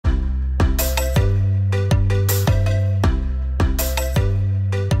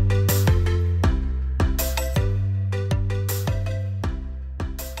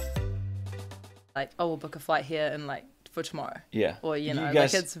like, oh, we'll book a flight here and like for tomorrow. Yeah. Or, you know,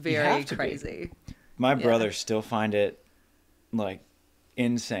 guys, like it's very crazy. My brothers still find it like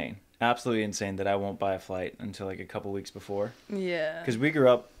insane, absolutely insane that I won't buy a flight until like a couple weeks before. Yeah. Because we grew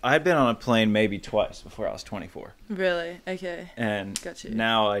up, I had been on a plane maybe twice before I was 24. Really? Okay. And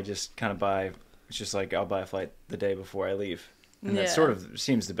now I just kind of buy, it's just like I'll buy a flight the day before I leave. And that sort of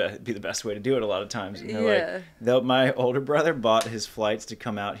seems to be the best way to do it a lot of times. You know, like, my older brother bought his flights to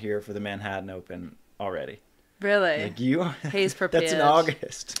come out here for the Manhattan Open already. Really? Like he's prepared. That's in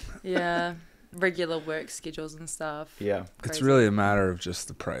August. Yeah. Regular work schedules and stuff. Yeah. Crazy. It's really a matter of just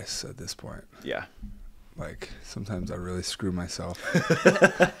the price at this point. Yeah. Like, sometimes I really screw myself.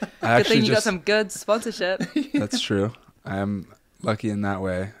 Good thing you got some good sponsorship. That's true. I am lucky in that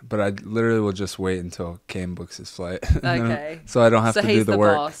way, but I literally will just wait until Kane books his flight. Okay. So I don't have to do the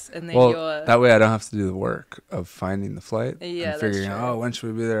work. Boss, and then that way I don't have to do the work of finding the flight. Yeah, and figuring out, when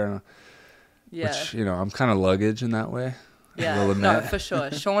should we be there? Which, you know, I'm kind of luggage in that way. Yeah, no, for sure.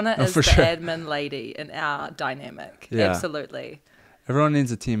 Shaunna is the admin lady in our dynamic. Yeah. Absolutely. Everyone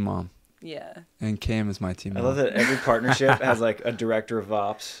needs a team mom. Yeah. And Cam is my team mom. I love that every partnership has like a director of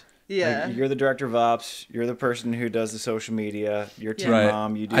ops. Yeah. Like, you're the director of ops. You're the person who does the social media. You're team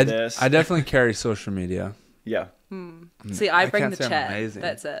mom. You do this. I definitely carry social media. Yeah. See, I bring the chat. Amazing.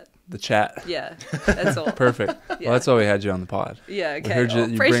 That's it. The chat. Yeah. That's all. Perfect. Yeah. Well, that's why we had you on the pod. Yeah. Okay. We heard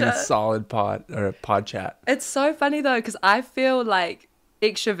you bring a solid pod chat. It's so funny though, because I feel like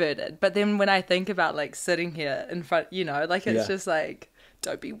extroverted, but then when I think about like sitting here in front, you know, like it's just like,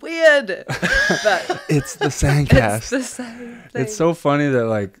 don't be weird. But it's the SANDCAST. It's the same thing. It's so funny that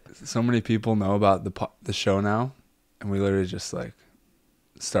like so many people know about the show now, and we literally just like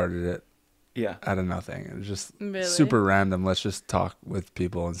started it. Yeah. Out of nothing. It was just super random. Let's just talk with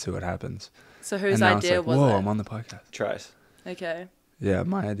people and see what happens. So whose idea was it? Whoa, I'm on the podcast. Tries. Okay. Yeah,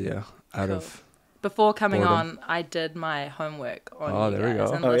 my idea. Of before coming on, I did my homework on you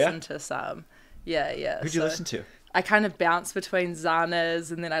guys and listened to some. Yeah. Who'd you listen to? I kind of bounced between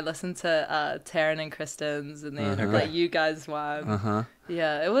Zana's, and then I listened to Taryn and Kristen's, and then like you guys one.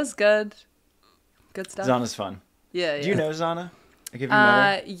 Yeah, it was good. Good stuff. Zana's fun. Yeah. Do you know Zana? Like, have you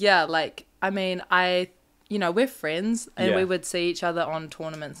met her? Yeah, like, I mean, you know, we're friends, and we would see each other on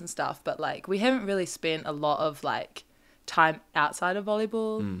tournaments and stuff, but like, we haven't really spent a lot of like time outside of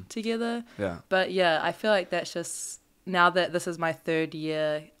volleyball together. Yeah. But yeah, I feel like that's just, now that this is my 3rd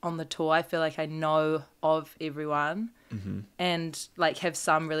year on the tour, I feel like I know of everyone and like have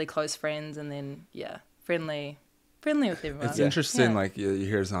some really close friends, and then friendly with everyone. It's interesting, like you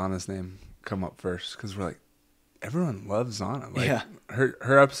hear Zana's name come up first, because we're like, everyone loves Zana. Like,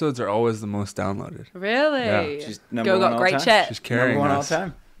 her episodes are always the most downloaded. Really? Yeah. She's number one all great time. chat. She's carrying number one us. all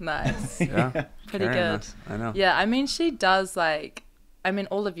time. Nice. Yeah. Pretty good. Us. I know. Yeah, I mean, she does like, I mean,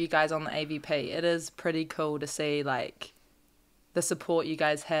 all of you guys on the AVP, it is pretty cool to see like the support you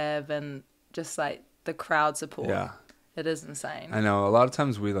guys have and just like the crowd support. Yeah. It is insane. I know. A lot of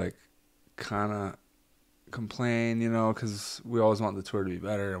times we like kind of complain, you know, because we always want the tour to be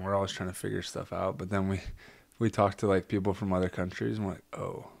better and we're always trying to figure stuff out. But then we talk to like people from other countries and we're like,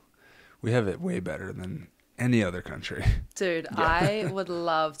 oh, we have it way better than any other country. Dude, I would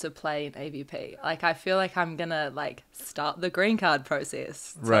love to play in AVP. Like, I feel like I'm gonna like start the green card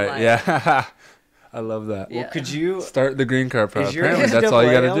process. Right. Like, yeah. I love that. Well, could you start the green card process? Apparently, that's all you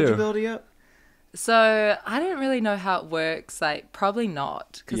got to do. Up? So I don't really know how it works. Like, probably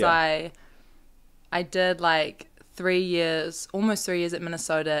not, because I did like 3 years, almost 3 years at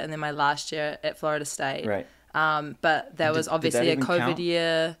Minnesota, and then my last year at Florida State. Right. But there was obviously a COVID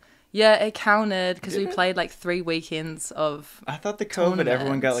year. Yeah, it counted because we played like 3 weekends of. I thought the COVID,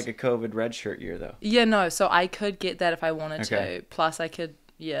 everyone got like a COVID red shirt year though. Yeah, no. So I could get that if I wanted to. Plus, I could,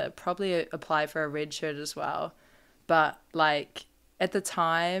 probably apply for a red shirt as well. But like at the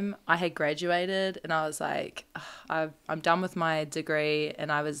time, I had graduated and I was like, I'm done with my degree, and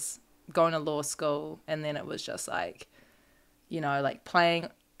I was going to law school, and then it was just like, you know, like playing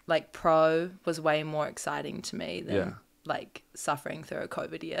like pro was way more exciting to me than like suffering through a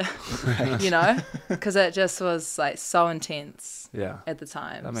COVID year, you know, because it just was like so intense at the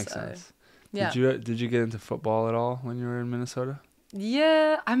time. That makes sense. Yeah. Did you get into football at all when you were in Minnesota?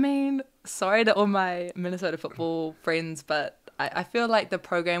 Yeah, I mean, sorry to all my Minnesota football friends, but I feel like the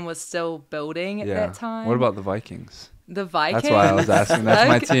program was still building at that time. What about the Vikings? The Vikings? That's why I was asking. That's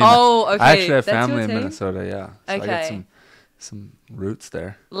my team. Oh, okay. I actually have family in Minnesota, So I got some roots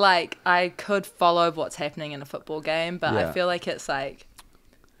there. Like, I could follow what's happening in a football game, but I feel like it's like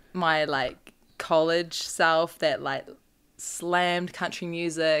my like college self that like slammed country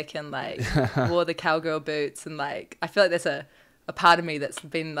music and like wore the cowgirl boots, and like I feel like that's a part of me that's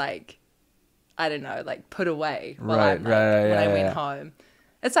been like, I don't know, like put away when Right, I went home.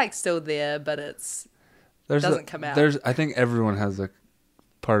 It's like still there, but it doesn't come out. I think everyone has a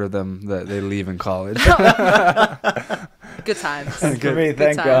part of them that they leave in college. Good times. For me,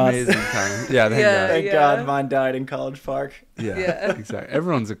 thank God. Amazing times. Yeah, thank God. Thank God mine died in College Park. Yeah, exactly.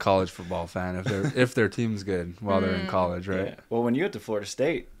 Everyone's a college football fan if their team's good while they're in college, right? Yeah. Well, when you went to Florida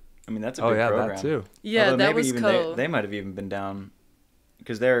State, I mean, that's a big program. That too. Yeah, although that was even cool. They might have even been down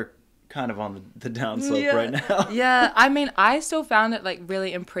because they're kind of on the downslope right now. Yeah, I mean, I still found it like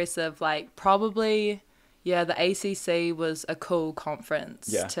really impressive. Like probably, yeah, the ACC was a cool conference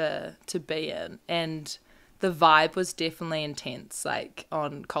to be in, and the vibe was definitely intense. Like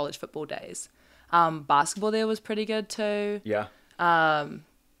on college football days, basketball there was pretty good too. Yeah.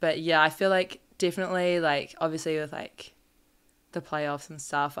 But yeah, I feel like definitely like obviously with like the playoffs and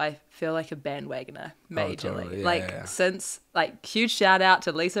stuff, I feel like a bandwagoner majorly. Totally. Yeah, since like huge shout out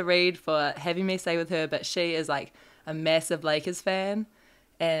to Lisa Reed for having me stay with her, but she is like a massive Lakers fan,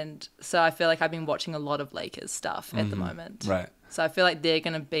 and so I feel like I've been watching a lot of Lakers stuff at the moment. Right. So I feel like they're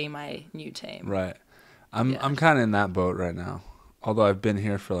gonna be my new team. Right. I'm kind of in that boat right now. Although I've been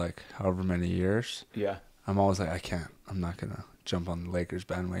here for like however many years. Yeah. I'm always like I'm not gonna jump on the Lakers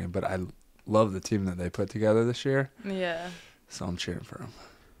bandwagon, but I love the team that they put together this year. Yeah. So I'm cheering for him.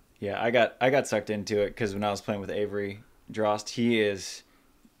 Yeah, I got sucked into it because when I was playing with Avery Drost, he is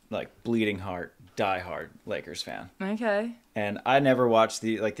like bleeding heart, diehard Lakers fan. Okay. And I never watched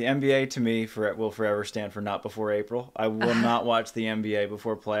the NBA. To me, will forever stand for not before April. I will not watch the NBA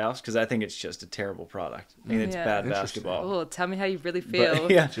before playoffs because I think it's just a terrible product. I think it's bad basketball. Oh, tell me how you really feel.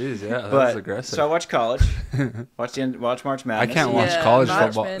 But, yeah, jeez, yeah, that was aggressive. So I watch college, watch March Madness. I can't watch college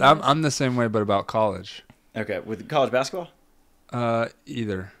football. Madness. I'm the same way, but about college. Okay, with college basketball.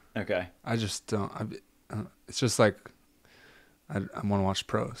 Either. Okay. I just don't. It's just like I want to watch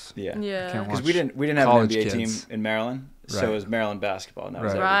pros. Yeah. Because we didn't have an NBA team in Maryland, so it was Maryland basketball, and that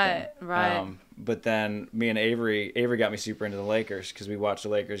was everything. Right. But then me and Avery got me super into the Lakers because we watched a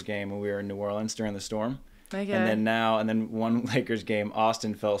Lakers game when we were in New Orleans during the storm. Okay. And then one Lakers game,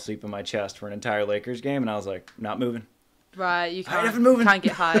 Austin fell asleep in my chest for an entire Lakers game, and I was like, not moving. Right, you can't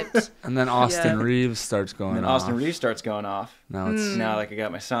get hyped. And then Austin Reeves starts going off. And then Austin Reeves starts going off. Now I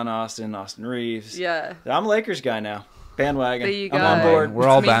got my son Austin Reeves. Yeah. I'm a Lakers guy now. Bandwagon. There you go. I'm on board. We're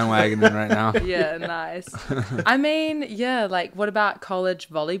all bandwagoning right now. Yeah, nice. I mean, yeah, like what about college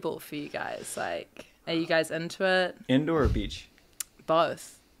volleyball for you guys? Like, are you guys into it? Indoor or beach?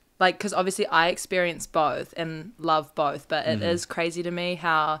 Both. Like, because obviously I experience both and love both, but it is crazy to me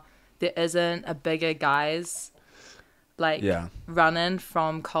how there isn't a bigger guys running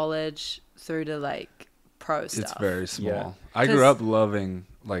from college through to like pro stuff. It's very small. Yeah. I grew up loving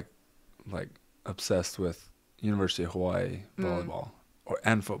like obsessed with University of Hawaii volleyball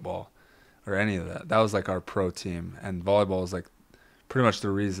and football or any of that. That was like our pro team, and volleyball was like pretty much the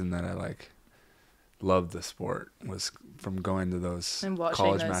reason that I like loved the sport was from going to those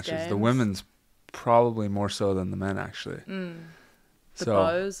college matches. Games. The women's probably more so than the men actually. The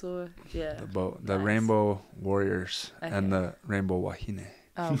bows or the Rainbow Warriors and the Rainbow Wahine.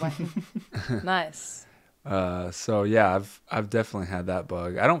 Oh, wahine. Nice. So yeah, I've definitely had that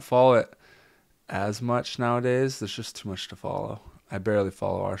bug. I don't follow it as much nowadays. There's just too much to follow. I barely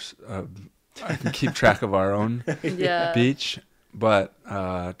follow ours. I can keep track of our own beach, but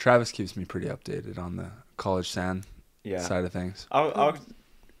Travis keeps me pretty updated on the college sand side of things. I'll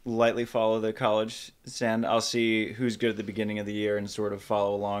lightly follow the college sand. I'll see who's good at the beginning of the year and sort of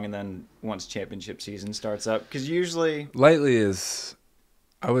follow along, and then once championship season starts up, because usually lightly is,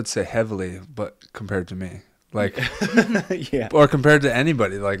 I would say heavily, but compared to me, like or compared to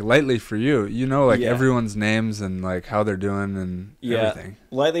anybody, like lightly for you, everyone's names and like how they're doing and everything.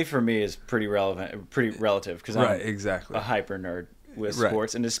 Lightly for me is pretty relative because I'm exactly a hyper nerd with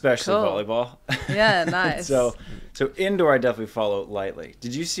sports and especially volleyball. Yeah, nice. So indoor I definitely follow lightly.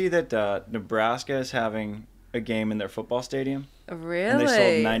 Did you see that Nebraska is having a game in their football stadium? Really? And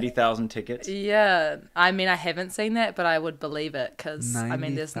they sold 90,000 tickets. Yeah. I mean, I haven't seen that, but I would believe it because, I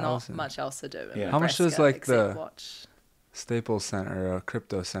mean, there's not much else to do in Nebraska. How much does like the watch. Staples Center or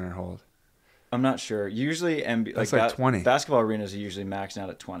Crypto Center hold? I'm not sure. Usually, that's like 20. Basketball arenas are usually maxing out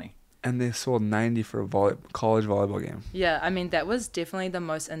at 20. And they sold 90 for a college volleyball game. Yeah, I mean, that was definitely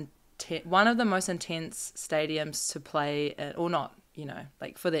one of the most intense stadiums to play in, or not,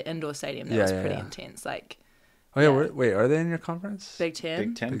 like for the indoor stadium, that was pretty intense. Like, wait, are they in your conference? Big Ten?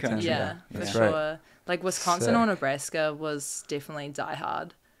 Big Ten country. Yeah, for sure. Right. Like Wisconsin or Nebraska was definitely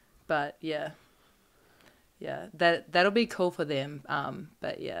diehard. But yeah, that'll be cool for them.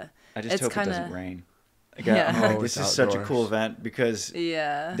 But yeah. I just hope it doesn't rain. I'm like, this is such a cool event because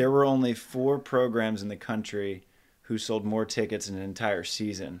there were only 4 programs in the country who sold more tickets in an entire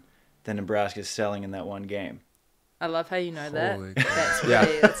season than Nebraska's selling in that one game. I love how you know that.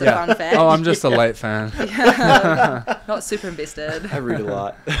 That's a fun fact. Oh, I'm just a light fan. Not super invested. I read a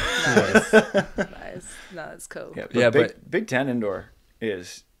lot. Nice. No, that's cool. But Big Ten indoor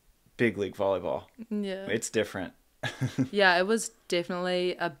is big league volleyball. Yeah. It's different. Yeah, it was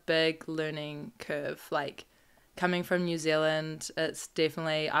definitely a big learning curve. Like, coming from New Zealand, it's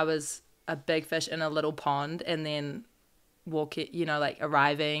definitely, I was a big fish in a little pond, and then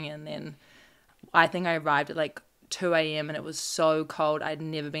arriving, and then I think I arrived at like 2 a.m. and it was so cold. I'd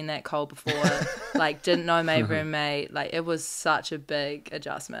never been that cold before. Like, didn't know my roommate. Like, it was such a big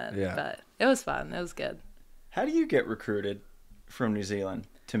adjustment. Yeah. But it was fun. It was good. How do you get recruited from New Zealand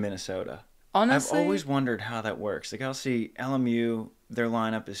to Minnesota? Honestly, I've always wondered how that works. Like, I'll see LMU, their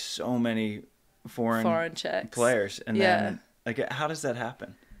lineup is so many foreign chicks. Players. And then, like, how does that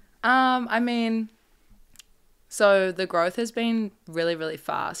happen? I mean, so the growth has been really, really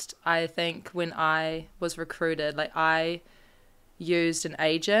fast. I think when I was recruited, like, I used an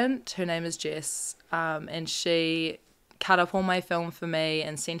agent, her name is Jess, and she cut up all my film for me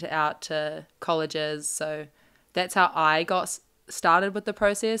and sent it out to colleges. So that's how I got started with the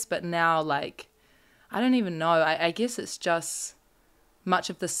process. But now, like, I don't even know. I guess it's just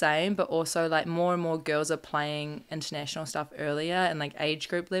much of the same, but also, like, more and more girls are playing international stuff earlier and, like, age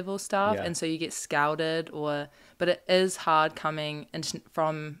group level stuff. And so you get scouted, but it is hard coming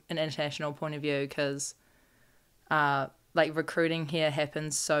from an international point of view because like, recruiting here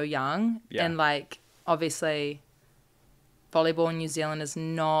happens so young. And, like, obviously volleyball in New Zealand is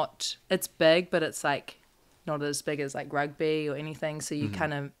not, it's big, but it's, like, not as big as, like, rugby or anything. So you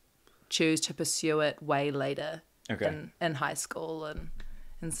kind of choose to pursue it way later in high school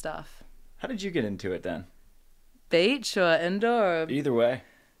and stuff. How did you get into it then? Beach or indoor? Either way.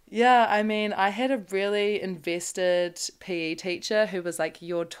 Yeah, I mean, I had a really invested PE teacher who was, like,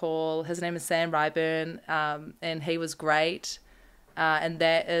 you're tall. His name is Sam Ryburn, and he was great. And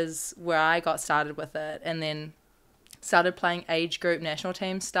that is where I got started with it. And then started playing age group national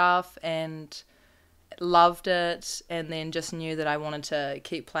team stuff and loved it. And then just knew that I wanted to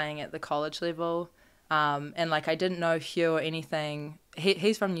keep playing at the college level. And, like, I didn't know Hugh or anything.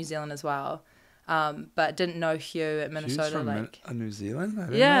 He's from New Zealand as well. But didn't know Hugh at Minnesota. He's from New Zealand? I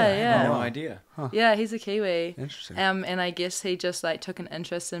didn't know that. I had no idea. Huh. Yeah, he's a Kiwi. Interesting. And I guess he just, like, took an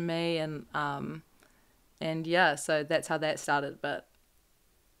interest in me, and yeah, so that's how that started. But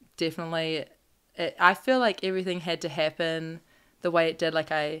definitely, I feel like everything had to happen the way it did.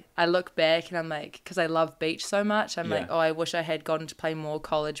 Like, I look back and I'm like, because I love beach so much, I'm like, oh, I wish I had gotten to play more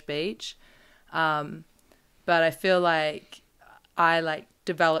college beach. But I feel like I, like,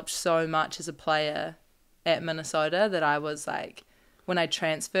 developed so much as a player at Minnesota that I was, like, when I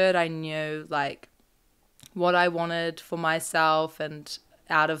transferred, I knew, like, what I wanted for myself and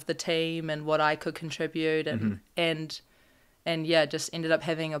out of the team and what I could contribute, and yeah, just ended up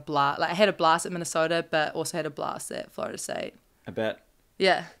having a blast. Like, I had a blast at Minnesota, but also had a blast at Florida State. I bet.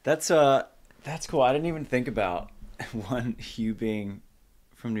 Yeah. That's cool. I didn't even think about Hugh being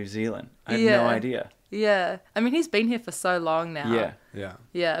from New Zealand. I had no idea. Yeah. I mean, he's been here for so long now. Yeah.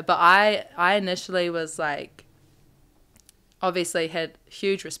 Yeah, but I initially was, like, obviously had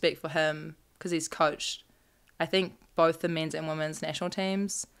huge respect for him because he's coached, I think, both the men's and women's national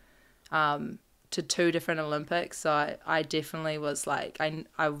teams to 2 different Olympics. So I definitely was like,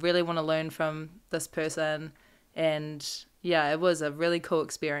 I really want to learn from this person. And, yeah, it was a really cool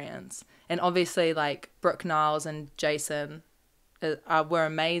experience. And obviously, like, Brooke Niles and Jason were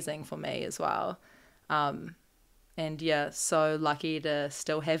amazing for me as well. And yeah, so lucky to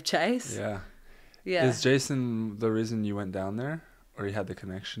still have Chase. Yeah. Is Jason the reason you went down there, or you had the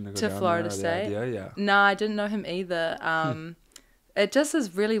connection to go down Florida there? State? Yeah. No, I didn't know him either. It just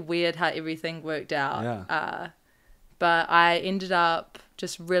is really weird how everything worked out. Yeah. But I ended up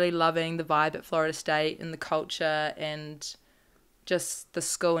just really loving the vibe at Florida State and the culture and just the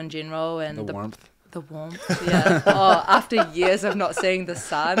school in general and the warmth. The warmth, yeah. Oh, after years of not seeing the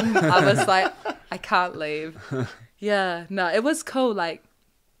sun, I was like, I can't leave. Yeah, no, it was cool. Like,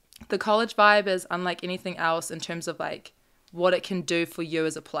 the college vibe is unlike anything else in terms of, like, what it can do for you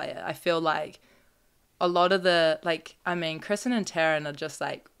as a player. I feel like a lot of the, like, I mean, Kristen and Taryn are just,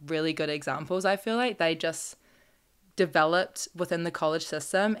 like, really good examples. I feel like they just developed within the college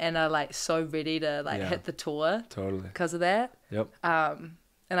system and are, like, so ready to, like, hit the tour. Totally. Because of that. Yep.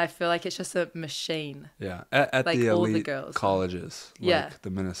 And I feel like it's just a machine. Yeah, at like the all elite the girls. Colleges, like the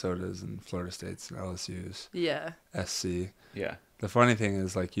Minnesotas and Florida States and LSUs. Yeah. SC. Yeah. The funny thing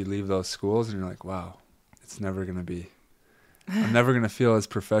is, like, you leave those schools and you're like, wow, it's never going to be, I'm never going to feel as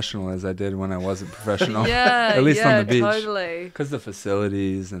professional as I did when I wasn't professional. Yeah, at least on the beach. Totally. Because the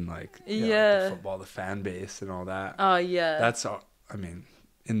facilities and like, like the football, the fan base and all that. Oh, yeah. That's, I mean,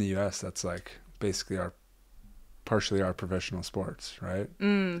 in the U.S., that's like basically partially our professional sports, right?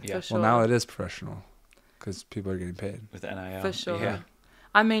 For sure. Well, now it is professional because people are getting paid. With NIL. For sure. Yeah.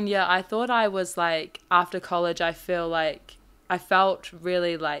 I mean, yeah, I thought I was like, after college, I felt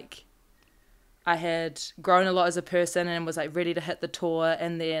really like I had grown a lot as a person and was like ready to hit the tour.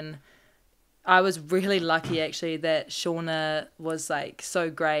 And then I was really lucky actually that Shaunna was like so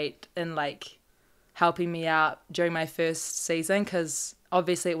great in like helping me out during my first season, because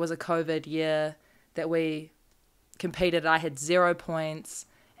obviously it was a COVID year that we competed. I had 0 points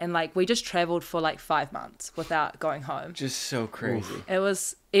and like we just traveled for like 5 months without going home. Just so crazy. It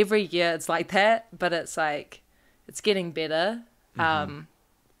was, every year it's like that, but it's like it's getting better.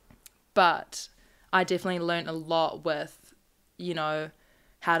 But I definitely learned a lot with, you know,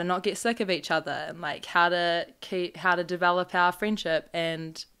 how to not get sick of each other and like how to develop our friendship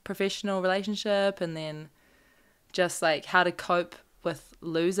and professional relationship, and then just like how to cope with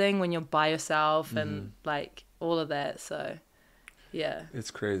losing when you're by yourself and like all of that. So yeah,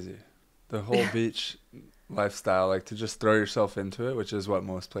 it's crazy, the whole beach lifestyle, like to just throw yourself into it, which is what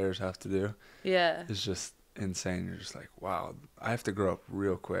most players have to do. Yeah, it's just insane. You're just like, wow, I have to grow up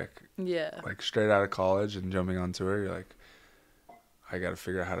real quick. Yeah, like straight out of college and jumping on tour, you're like, I got to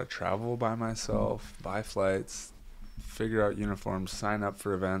figure out how to travel by myself, buy flights, figure out uniforms, sign up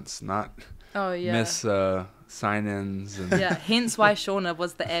for events, not miss sign-ins. And yeah, hence why Shaunna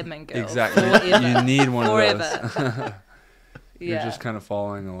was the admin girl. Exactly. Forever. You need one Forever. of those. You're Yeah. just kind of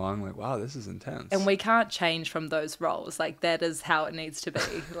following along like, wow, this is intense. And we can't change from those roles. Like, that is how it needs to be.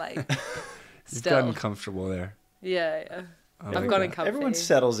 Like, You've gotten comfortable there. Yeah. Like I've gotten that. comfy. Everyone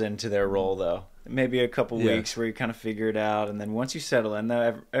settles into their role, though. Maybe a couple Yeah. weeks where you kind of figure it out, and then once you settle in,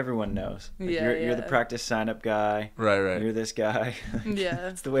 though, everyone knows. Like, you're the practice sign-up guy. Right. You're this guy. Yeah.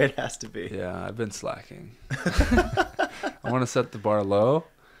 It's the way it has to be. Yeah, I've been slacking. I want to set the bar low,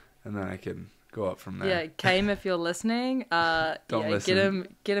 and then I can go up from there. Yeah, Kame, if you're listening, Don't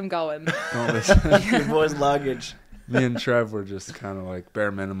listen. Get him going. Don't listen. Your boy's luggage. Me and Trev were just kind of like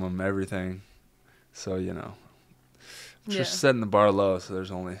bare minimum everything. So, you know, just setting the bar low, so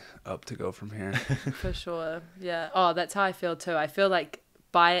there's only up to go from here. For sure. Yeah. Oh, that's how I feel too. I feel like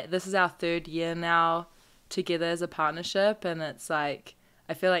this is our 3rd year now together as a partnership, and it's like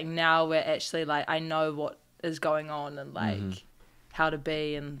I feel like now we're actually like, I know what is going on and like how to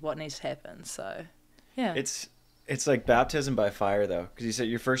be and what needs to happen. So yeah, It's like baptism by fire, though, because you said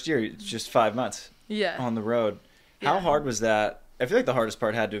your first year, it's just 5 months on the road. How hard was that? I feel like the hardest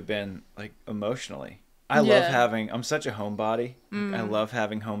part had to have been like emotionally. I love I'm such a homebody. I love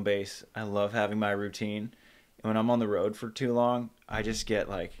having home base. I love having my routine. And when I'm on the road for too long, I just get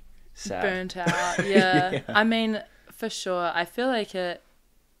like sad. burnt out. Yeah. I mean, for sure. I feel like it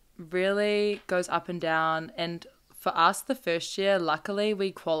really goes up and down. And for us, the first year, luckily,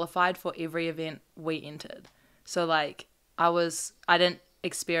 we qualified for every event we entered. So like I didn't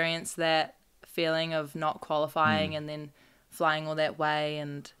experience that feeling of not qualifying and then flying all that way.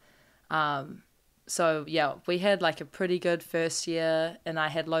 And so yeah, we had like a pretty good first year, and I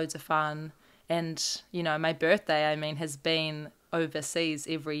had loads of fun. And you know, my birthday, I mean, has been overseas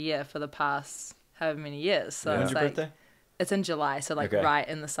every year for the past however many years. So When's it's your like birthday? it's in July, so like right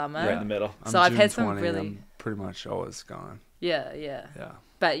in the summer, Right in the middle. So I'm I've June had some 20, really I'm pretty much always gone. yeah.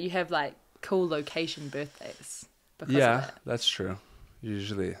 But you have like cool location birthdays because of that. That's true.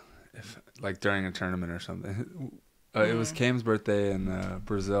 Usually, if like during a tournament or something, it was Kame's birthday in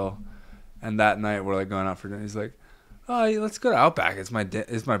Brazil, and that night we're like going out for dinner. He's like, "Oh, let's go to Outback. It's my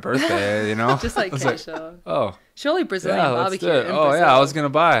birthday, you know." Just like casual. Oh, Surely Brazilian yeah, let's barbecue. do it. In Oh Brazil. yeah, I was gonna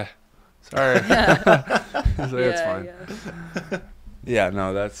buy. Sorry. He's like, that's fine. Yeah. Yeah,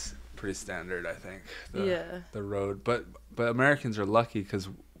 no, that's pretty standard, I think. The road, but Americans are lucky because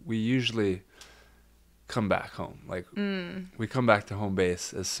we usually come back home. Like we come back to home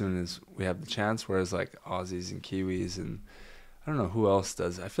base as soon as we have the chance. Whereas like Aussies and Kiwis and I don't know who else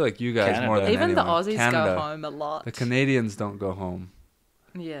does. I feel like you guys Canada. more than Even anyone. the Aussies Canada, go home a lot. The Canadians don't go home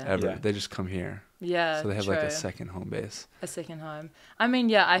ever. Yeah. They just come here. Yeah, So they have true. like a second home base. A second home. I mean,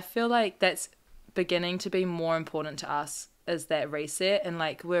 yeah, I feel like that's beginning to be more important to us, is that reset. And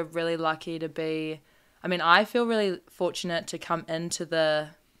like we're really lucky to be, I mean, I feel really fortunate to come into the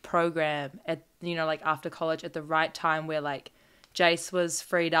program at, you know, like after college at the right time where like Jace was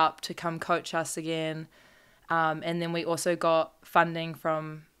freed up to come coach us again. And then we also got funding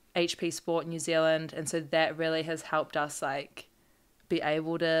from HP Sport New Zealand, and so that really has helped us like be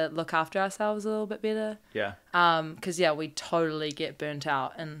able to look after ourselves a little bit better. Yeah. Because we totally get burnt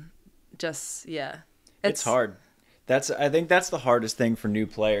out, and just it's hard. I think that's the hardest thing for new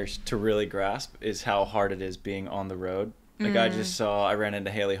players to really grasp, is how hard it is being on the road. Like I ran into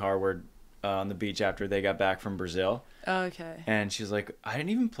Haley Harward on the beach after they got back from Brazil. Oh, okay. And she's like, I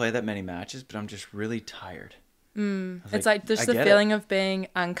didn't even play that many matches, but I'm just really tired. It's like just the feeling of being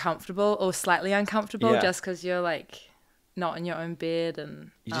uncomfortable or slightly uncomfortable just because you're like not in your own bed,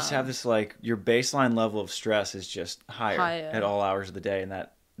 and you just have this like your baseline level of stress is just higher at all hours of the day, and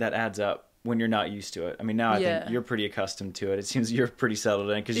that adds up when you're not used to it. I mean, now I think you're pretty accustomed to it. It seems you're pretty settled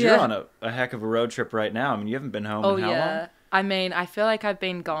in because you're on a heck of a road trip right now. I mean, you haven't been home in how long? I mean, I feel like I've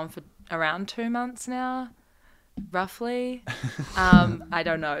been gone for around 2 months now, roughly. I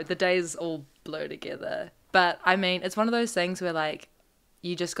don't know. The days all blur together. But, I mean, it's one of those things where, like,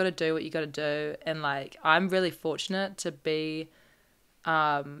 you just got to do what you got to do. And, like, I'm really fortunate to be,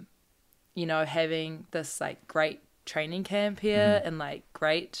 you know, having this, like, great training camp here and, like,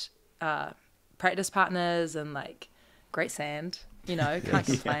 great practice partners and, like, great sand. You know, can't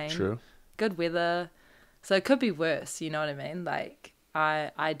complain. True. Good weather. So it could be worse, you know what I mean? Like,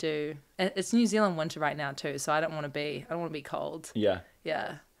 I do. It's New Zealand winter right now, too, so I don't want to be cold. Yeah.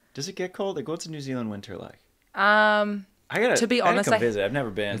 Yeah. Does it get cold? Like, what's New Zealand winter like? To be honest, I gotta come visit. I've never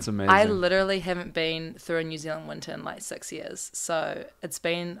been. It's amazing. I literally haven't been through a New Zealand winter in like 6 years, so it's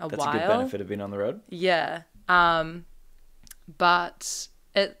been a while. That's a good benefit of being on the road. Yeah, but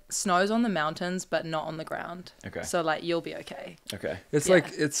it snows on the mountains, but not on the ground. Okay. So like you'll be okay. Okay. It's like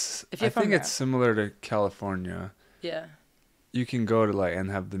I think it's similar to California. Yeah. You can go to like and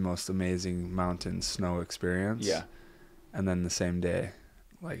have the most amazing mountain snow experience. Yeah. And then the same day,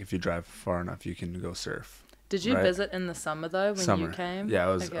 like if you drive far enough, you can go surf. Did you visit in the summer though when you came?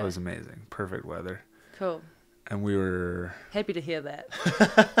 Yeah, it was amazing. Perfect weather. Cool. And we were happy to hear that.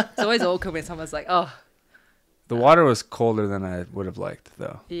 It's always awkward when someone's like, "Oh." The water was colder than I would have liked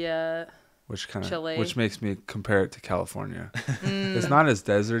though. Yeah. Which makes me compare it to California. It's not as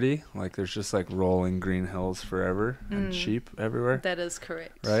deserty. Like there's just like rolling green hills forever and sheep everywhere. That is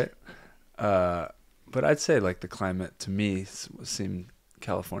correct. Right? But I'd say like the climate to me seemed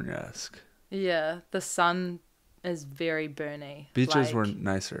California-esque. Yeah, the sun is very burny. Beaches were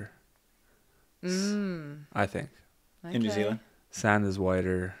nicer. I think. Okay. In New Zealand? Sand is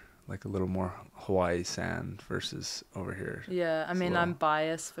whiter, like a little more Hawaii sand versus over here. Yeah, I mean, I'm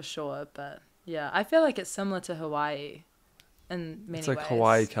biased for sure, but yeah, I feel like it's similar to Hawaii in many ways. It's like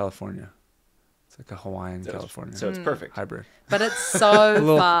Hawaii, California. It's like a Hawaiian California. So it's perfect. Hybrid. But it's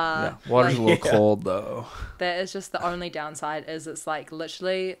so far. Yeah, water's a little cold though. That is just the only downside is it's like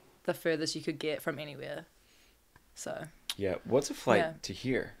literally the furthest you could get from anywhere. So. Yeah, what's a flight to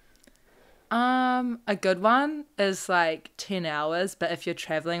here? A good one is like 10 hours, but if you're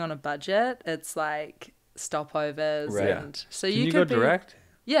traveling on a budget, it's like stopovers and so Can you go direct?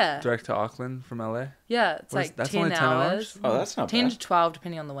 Yeah. Direct to Auckland from LA? Yeah, it's like that's 10 only 10 hours. Oh, that's not 10 bad. to 12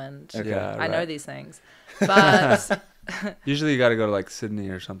 depending on the wind. Okay. Yeah, I know these things. But usually you got to go to like Sydney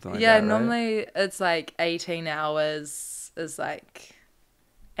or something like that. Yeah, normally it's like 18 hours is like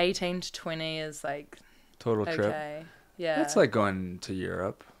 18 to 20 is like total trip. Okay. Yeah. That's like going to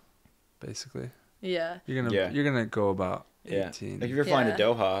Europe, basically. Yeah. You're gonna go about 18. Like if you're flying to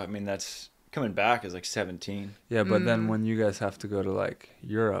Doha, I mean that's coming back is like 17. Yeah, but then when you guys have to go to like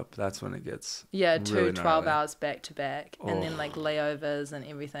Europe, that's when it gets really 12 hours back to back, and then like layovers and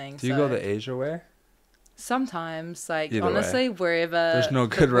everything. Do you go the Asia way? Sometimes, like Either honestly, wherever there's no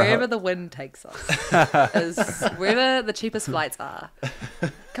good wherever route. The wind takes us is wherever the cheapest flights are.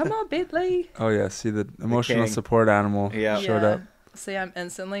 Come on, Bentley. Oh yeah, see the emotional support animal showed up. See, I'm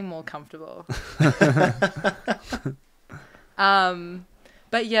instantly more comfortable.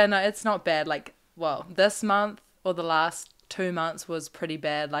 But yeah, no, it's not bad. Like, well, this month or the last 2 months was pretty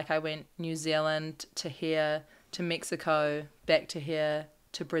bad. Like I went New Zealand to here, to Mexico, back to here,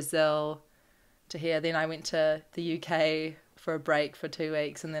 to Brazil, to here. Then I went to the UK for a break for 2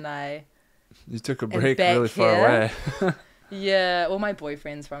 weeks, and then You took a break really far away. Yeah, well, my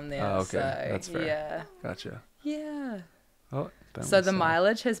boyfriend's from there. Oh, okay, so, that's fair. Yeah. Gotcha. Yeah. Oh, so the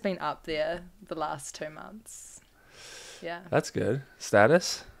mileage has been up there the last 2 months. Yeah. That's good.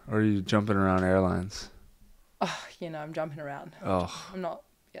 Status? Or are you jumping around airlines? Oh, I'm jumping around. Oh. I'm not,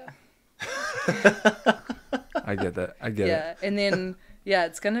 yeah. I get that. I get it. Yeah, and then,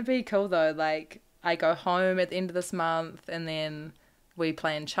 it's going to be cool though. Like, I go home at the end of this month, and then we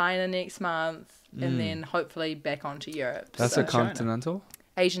play in China next month, and then hopefully back onto Europe. That's a continental?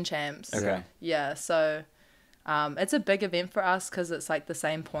 Asian champs. Okay. Yeah, so it's a big event for us because it's like the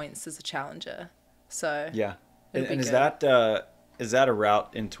same points as a challenger. So yeah. And is that Is that a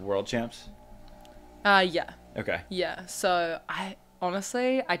route into World Champs? Yeah. Okay. Yeah. So I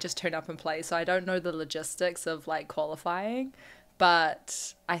just turn up and play, so I don't know the logistics of like qualifying,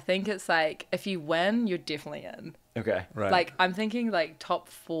 but I think it's like if you win, you're definitely in. Okay. Right. Like I'm thinking like top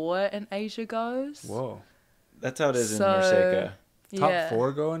 4 in Asia goes. Whoa. That's how it is in Norseka. Top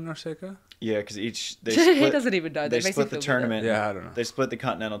 4 go in Norseka? Yeah, because they split. He doesn't even know. They That makes split me the feel tournament. Yeah, I don't know. They split the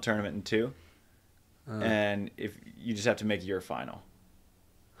continental tournament in 2, and if you just have to make your final.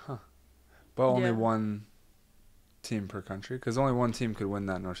 But only one team per country? Because only one team could win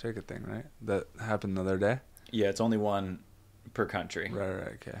that Norseka thing, right? That happened the other day? Yeah, it's only one per country.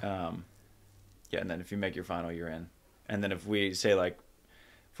 Right, okay. Yeah, and then if you make your final, you're in. And then if we say, like,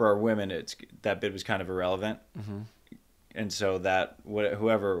 for our women, that bid was kind of irrelevant. Mm-hmm. And so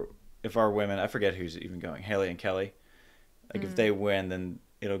if our women, I forget who's even going, Haley and Kelly, like if they win, then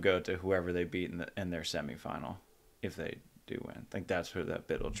it'll go to whoever they beat in their semifinal if they do win. I think that's where that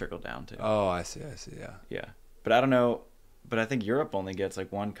bid will trickle down to. Oh, I see, yeah. Yeah. But I don't know, but I think Europe only gets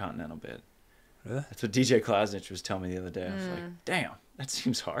like one continental bid. Really? That's what DJ Klasnich was telling me the other day. I was like, damn, that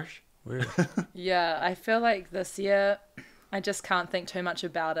seems harsh. Weird. Yeah, I feel like this year I just can't think too much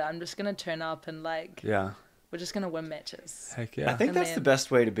about it. I'm just going to turn up and like, we're just going to win matches. Heck yeah. I think that's the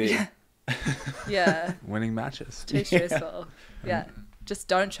best way to be. Yeah. Winning matches. Too stressful. Yeah. Just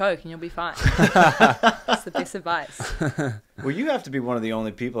don't choke and you'll be fine. That's the best advice. Well, you have to be one of the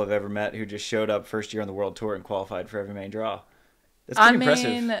only people I've ever met who just showed up first year on the World Tour and qualified for every main draw. That's pretty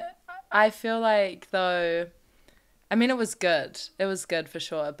impressive. I feel like though, it was good. It was good for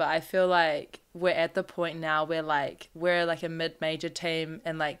sure. But I feel like we're at the point now where like we're like a mid-major team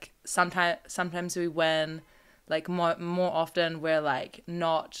and like sometimes we win. Like more often we're like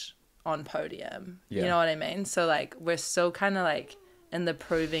not on podium. Yeah. You know what I mean? So like we're still kind of like in the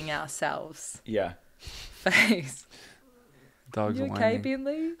proving ourselves phase. Dog's you okay,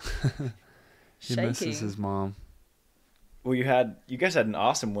 Bentley? He misses his mom. Well, you guys had an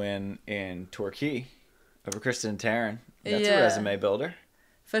awesome win in Torquay over Kristen and Taryn. That's a resume builder.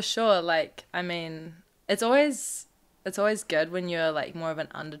 For sure. Like, it's always good when you're like more of an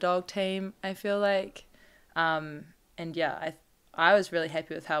underdog team, I feel like. And yeah, I was really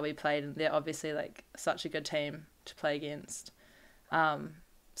happy with how we played, and they're obviously like such a good team to play against.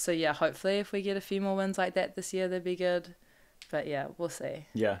 So yeah, hopefully if we get a few more wins like that this year, that'd be good. But yeah, we'll see.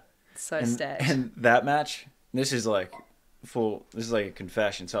 Yeah. It's so stacked. And that match, this is like a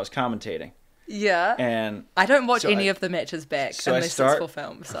confession. So I was commentating. Yeah. And I don't watch any of the matches back unless it's for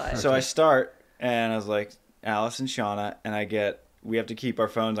film. So I start, and I was like, Alice and Shaunna, and we have to keep our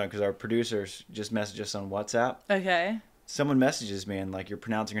phones on because our producers just message us on WhatsApp. Okay. Someone messages me and like, you're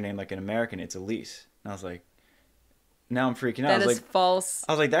pronouncing her name like an American. It's Elise. And I was like, now I'm freaking out. That is false.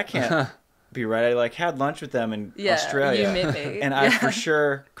 I was like, that can't be right. I like had lunch with them in Australia. You met me. And I for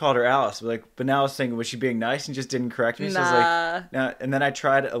sure called her Alice. But now I was thinking, was she being nice and just didn't correct me? So I was like, nah. And then I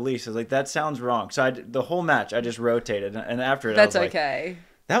tried Elise. I was like, that sounds wrong. So the whole match, I just rotated. And after it, that's I was okay. Like,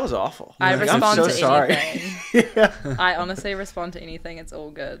 that was awful. I respond I'm so to sorry. anything. I honestly respond to anything. It's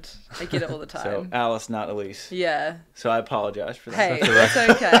all good. I get it all the time. So Alice, not Elise. Yeah. So I apologize for that. Hey, that's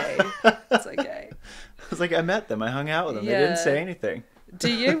okay. It's okay. I was like, I met them. I hung out with them. Yeah. They didn't say anything.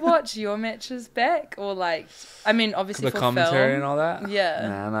 Do you watch your matches back, or like? Obviously the for commentary film. And all that. Yeah.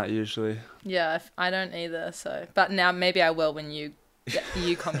 Nah, not usually. Yeah, I don't either. So, but now maybe I will when you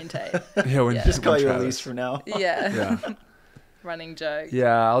commentate. Just call you Elise for now. Yeah. Running joke.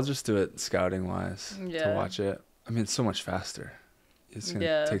 Yeah, I'll just do it scouting wise to watch it. It's so much faster.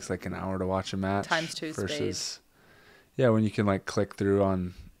 It takes like an hour to watch a match. Times 2 versus, speed. Yeah, when you can like click through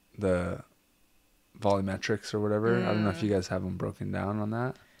on the volleymetrics or whatever. I don't know if you guys have them broken down on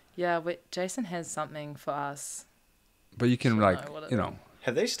that. Yeah, Jason has something for us. But you can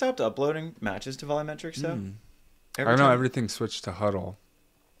Have they stopped uploading matches to volleymetrics though? I don't know. Everything switched to Huddle.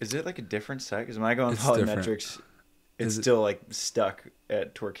 Is it like a different site? Because when I go on volleymetrics, it's still like stuck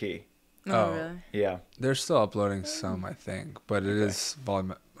at Torquay. Oh, really? Yeah. They're still uploading some, I think, but it is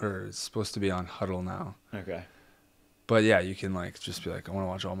it's supposed to be on Huddle now. Okay. But yeah, you can like just be like, I want to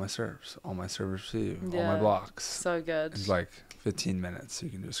watch all my serves receive, all my blocks. So good. It's like 15 minutes. You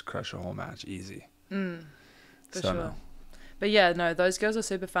can just crush a whole match easy. For sure. No. But yeah, no, those girls are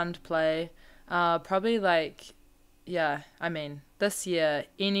super fun to play. Probably like, this year,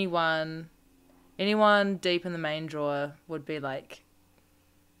 anyone deep in the main draw would be like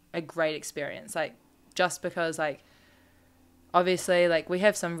a great experience. Like, just because like, obviously, like, we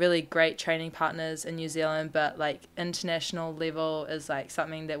have some really great training partners in New Zealand, but like international level is like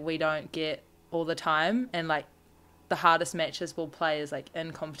something that we don't get all the time, and like the hardest matches we'll play is like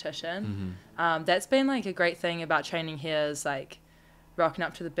in competition. That's been like a great thing about training here is like rocking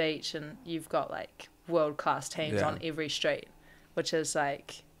up to the beach and you've got like world-class teams on every street, which is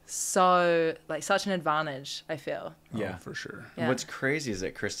like so like such an advantage, I feel. Yeah, for sure. Yeah. What's crazy is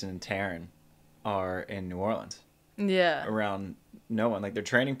that Kristen and Taryn are in New Orleans. Yeah. Around no one. Like their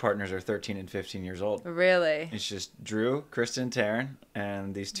training partners are 13 and 15 years old. Really? It's just Drew, Kristen, and Taryn,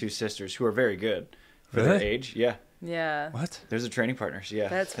 and these two sisters who are very good for their age. Yeah. Yeah. What? There's a training partners. Yeah.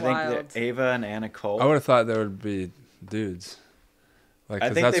 That's wild. Think Ava and Anna Cole. I would have thought there would be dudes. Like,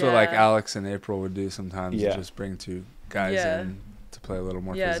 cause that's what like Alex and April would do sometimes. Yeah. Just bring two guys in to play a little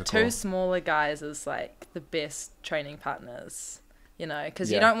more physical. Yeah, two smaller guys is like the best training partners. You know,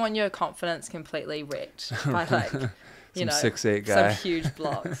 because you don't want your confidence completely wrecked by like, you know, 6'8" guy, some huge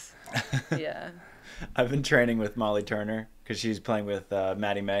blocks. Yeah. I've been training with Molly Turner because she's playing with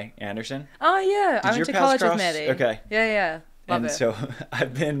Maddie Mae Anderson. Oh yeah, I went to college with Maddie. Okay. Yeah. Love it. So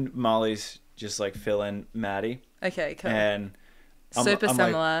I've been Molly's just like fill in Maddie. Okay, cool. And I'm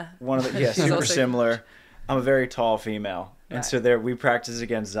similar. Like one of the super similar. I'm a very tall female, and so we practiced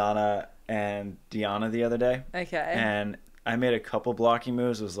against Zana and Deanna the other day. Okay. And I made a couple blocking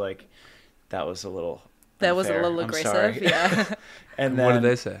moves. Was like, that was a little. That was a little aggressive. Yeah. And then what did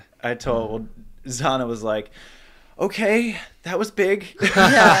they say? I told Zana was like, okay, that was big.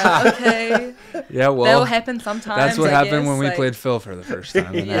 Yeah. Okay. Yeah. Well, that'll happen sometimes. That's what happened when we played Phil for the first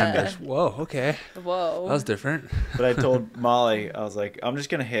time. And Anders, whoa. Okay. Whoa. That was different. But I told Molly, I was like, I'm just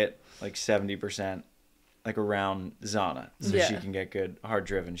gonna hit like 70%. Like around Zana, so she can get good hard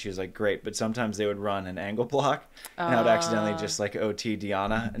driven. She was like, great, but sometimes they would run an angle block, and I would accidentally just like OT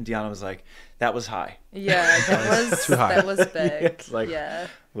Deanna, and Deanna was like, that was high. Yeah, that was too high. That was big. Like,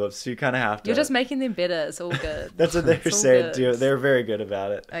 whoops, so you kind of have to. You're just making them better. It's all good. That's what they're saying too. They're very good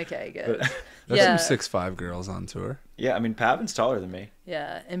about it. Okay, good. There's some 6'5" girls on tour. Yeah, I mean, Pavin's taller than me.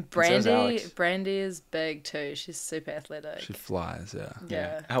 Yeah, and Brandy is big too. She's super athletic. She flies,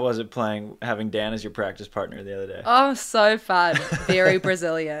 yeah. How was it having Dan as your practice partner the other day? Oh, so fun. Very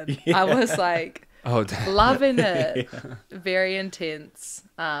Brazilian. I was like, loving it. Very intense.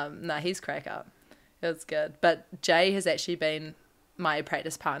 He's crack up. It was good. But Jay has actually been my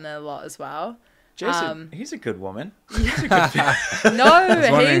practice partner a lot as well. Jason, he's a good woman. He's a good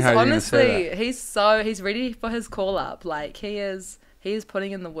no, he's honestly, he's ready for his call up. Like he is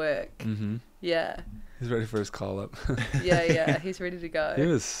putting in the work. Mm-hmm. Yeah. He's ready for his call up. yeah, he's ready to go. He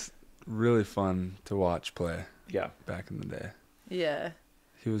was really fun to watch play. Yeah. Back in the day. Yeah.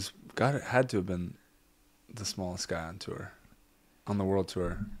 He had to have been the smallest guy on tour. On the world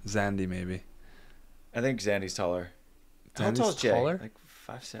tour. Zandy maybe. I think Zandy's taller. How tall is Jay? Like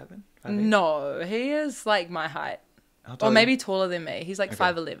 5'7"? 5'8"? No, he is like my height. Or maybe taller than me. He's like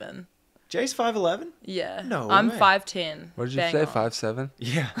 5'11". Jay's 5'11"? Yeah. No I'm way. 5'10". What did you say? 5'7"?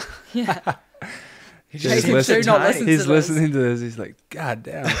 Yeah. Yeah. He's listening to this. He's like, God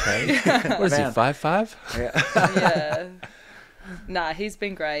damn, okay. What is he, 5'5"? Yeah. Yeah. Nah, he's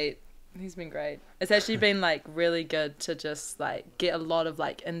been great. It's actually been like really good to just like get a lot of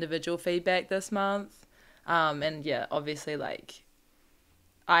like individual feedback this month. And yeah, obviously like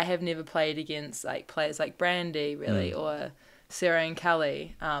I have never played against like players like Brandy really or Sarah and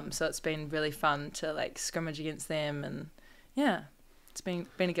Kelly. So it's been really fun to like scrimmage against them, and yeah, it's been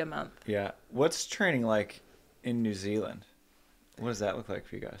a good month. Yeah. What's training like in New Zealand? What does that look like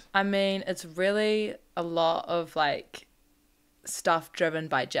for you guys? I mean, it's really a lot of like stuff driven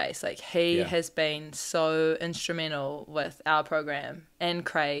by Jace. Like he has been so instrumental with our program, and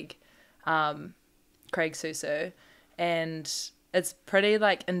Craig Susu, and it's pretty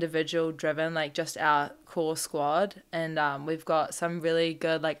like individual driven, like just our core squad, and we've got some really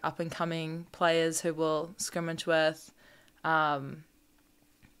good like up and coming players who we'll scrimmage with.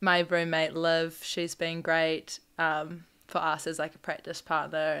 My roommate Liv, she's been great for us as like a practice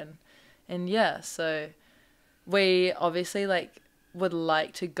partner, and yeah, so we obviously like would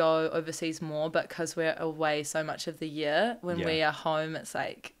like to go overseas more, but because we're away so much of the year, when we are home, it's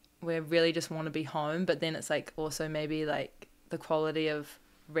like we really just want to be home, but then it's like also maybe like the quality of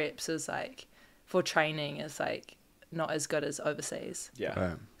reps is like for training is like not as good as overseas. Yeah.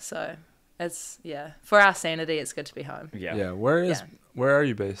 Right. So it's for our sanity, it's good to be home. Yeah. Yeah. Where are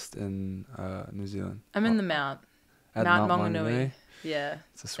you based in New Zealand? I'm in the Mount Maunganui. Yeah.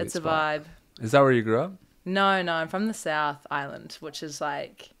 It's a vibe. Is that where you grew up? No, I'm from the South Island, which is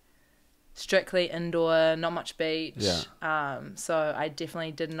like strictly indoor, not much beach. Yeah. So I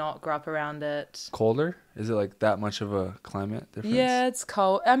definitely did not grow up around it. Colder? Is it like that much of a climate difference? Yeah, it's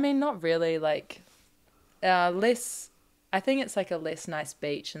cold. I mean, not really. Like, less. I think it's like a less nice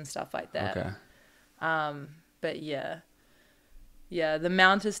beach and stuff like that. Okay. But yeah, the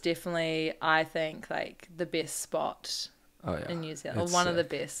Mount is definitely, I think, like the best spot in New Zealand. Or one of the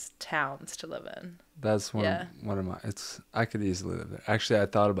best towns to live in. That's one of my. I could easily live there. Actually, I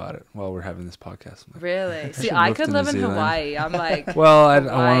thought about it while we're having this podcast. Like, really? See, I could live in Hawaii. I'm like, well,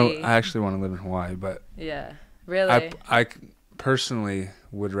 I actually want to live in Hawaii, but yeah, really. I personally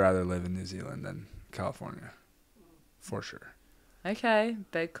would rather live in New Zealand than California, for sure. Okay,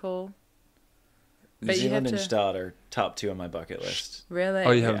 big call. New Zealand and Stad are top 2 on my bucket list. Really?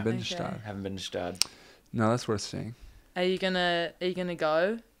 Oh, you haven't been to Stad? Haven't been to Stad. No, that's worth seeing. Are you gonna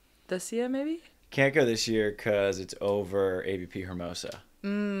go this year? Maybe. Can't go this year because it's over ABP Hermosa.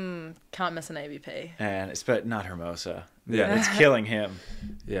 Can't miss an ABP. And it's not Hermosa. Yeah, it's killing him.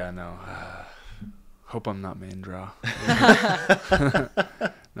 Yeah, no. Hope I'm not main draw.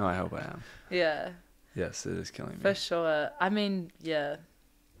 No, I hope I am. Yeah. Yes, it is killing me. For sure. I mean, yeah.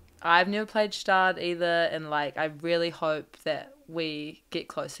 I've never played Stad either, and like I really hope that we get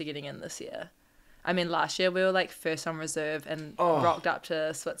close to getting in this year. I mean, last year we were like first on reserve and rocked up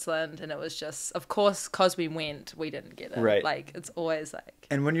to Switzerland, and it was just, of course, because we went, we didn't get it. Right. Like, it's always like...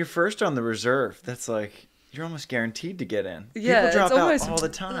 And when you're first on the reserve, that's like, you're almost guaranteed to get in. Yeah, people drop out all the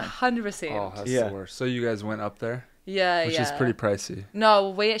time. 100%. Oh, that's the worst. So you guys went up there? Yeah, Which is pretty pricey.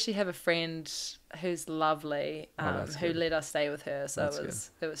 No, we actually have a friend who's lovely, who good. let us stay with her, so That's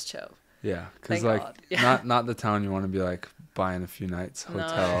it was chill. Yeah, because like not the town you want to be like buying a few nights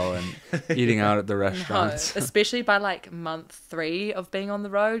hotel and eating out at the restaurants. No, especially by like month 3 of being on the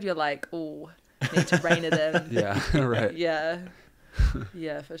road, you're like, need to rein it in. Yeah, right.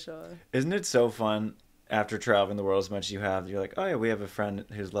 Yeah, for sure. Isn't it so fun after traveling the world as much as you have? You're like, oh yeah, we have a friend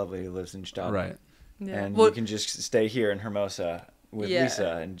who's lovely who lives in Stad. Right. Yeah. And you can just stay here in Hermosa with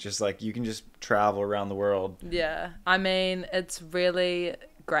Lisa, and just like you can just travel around the world. Yeah, I mean, it's really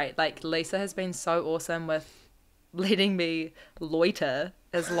great. Like, Lisa has been so awesome with letting me loiter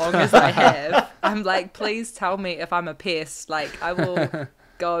as long as I have. I'm like, please tell me if I'm a pest. Like, I will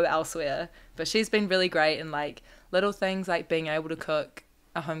go elsewhere. But she's been really great, and like little things like being able to cook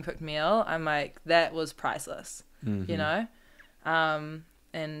a home cooked meal, I'm like, that was priceless. You know?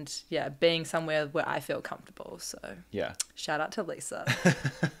 And yeah, being somewhere where I feel comfortable. So yeah, shout out to Lisa.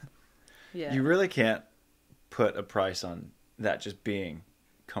 Yeah, you really can't put a price on that, just being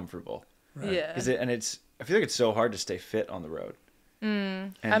comfortable. Right. Yeah, I feel like it's so hard to stay fit on the road.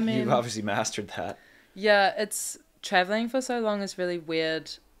 And I mean, you've obviously mastered that. Yeah, it's traveling for so long is really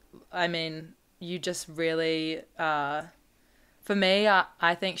weird. I mean, you just really for me,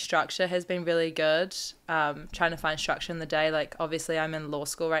 I think structure has been really good. Trying to find structure in the day. Like, obviously, I'm in law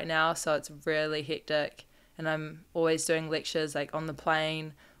school right now, so it's really hectic. And I'm always doing lectures, like, on the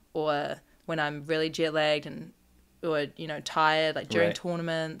plane or when I'm really jet-lagged or, you know, tired, like, during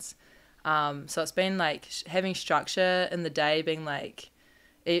tournaments. So it's been, like, having structure in the day, being, like,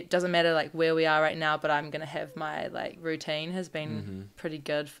 it doesn't matter, like, where we are right now, but I'm going to have my, like, routine has been pretty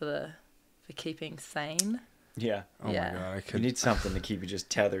good for keeping sane. Yeah. Oh my God. You need something to keep you just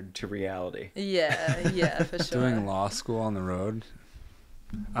tethered to reality. Yeah, for sure. Doing law school on the road,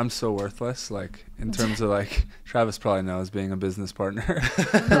 I'm so worthless. Like, in terms of like, Travis probably knows, being a business partner.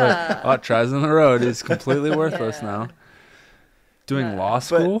 Like, tries on the road is completely worthless now. Doing law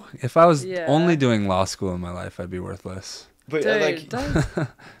school? If I was only doing law school in my life, I'd be worthless. But dude, like,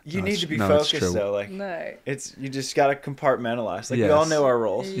 you need to be focused though. Like, you just gotta compartmentalize. Like, we all know our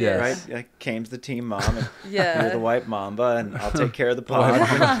roles, right? Like, Kane's the team mom, and you're the white mamba, and I'll take care of the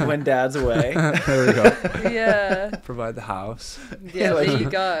pod when Dad's away. There we go. Yeah. Provide the house. Yeah, there you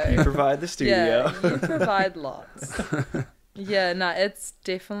go. You provide the studio. Yeah, you provide lots. Yeah, no, it's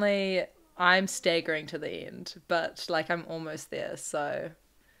definitely. I'm staggering to the end, but like I'm almost there, so.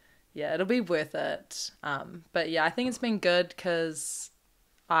 Yeah, it'll be worth it. But yeah, I think it's been good because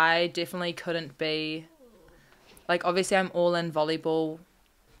I definitely couldn't be... Like, obviously I'm all in volleyball.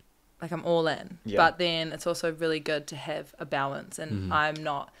 Like, I'm all in. Yeah. But then it's also really good to have a balance. And I'm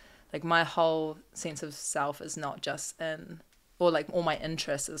not... Like, my whole sense of self is not just in... Or, like, all my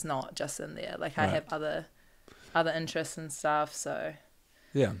interests is not just in there. Like, I have other interests and stuff, so...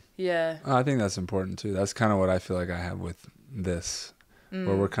 Yeah. Yeah. I think that's important, too. That's kind of what I feel like I have with this...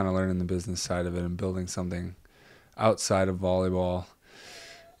 where we're kind of learning the business side of it and building something outside of volleyball.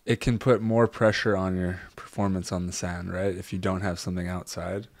 It can put more pressure on your performance on the sand, right? If you don't have something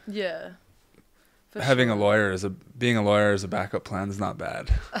outside. Yeah. Being a lawyer as a backup plan is not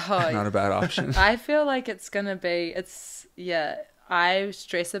bad. Not a bad option. I feel like it's going to be, I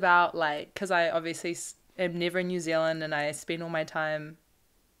stress about, like, because I obviously am never in New Zealand and I spend all my time,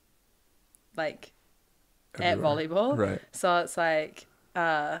 like, everywhere. At volleyball. Right. So it's like,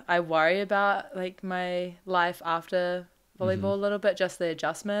 I worry about like my life after volleyball a little bit, just the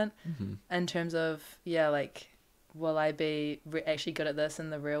adjustment in terms of like will I be actually good at this in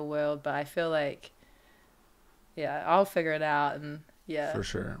the real world? But I feel like, yeah, I'll figure it out. And yeah, for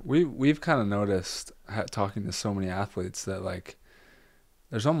sure. We've kind of noticed talking to so many athletes that like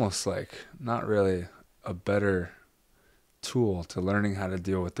there's almost like not really a better tool to learning how to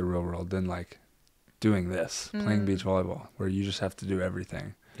deal with the real world than like doing this, playing beach volleyball, where you just have to do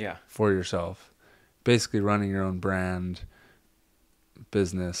everything for yourself, basically running your own brand,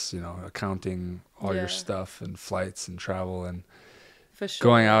 business, accounting all your stuff and flights and travel and for sure.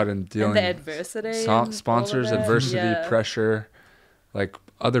 going out and dealing and the adversity, sponsors, adversity, pressure. Like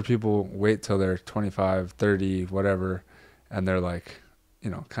other people wait till they're 25, 30, whatever, and they're like,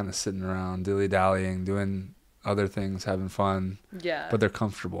 kind of sitting around dilly-dallying, doing other things, having fun. Yeah. But they're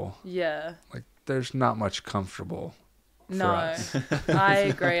comfortable. Yeah. Like there's not much comfortable for us. I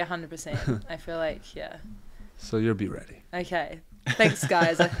agree 100%. I feel like, So you'll be ready. Okay. Thanks,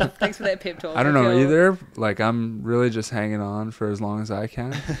 guys. Thanks for that pep talk. I don't know either. Like I'm really just hanging on for as long as I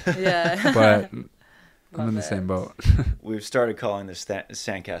can. Yeah. But I'm in the same boat. We've started calling this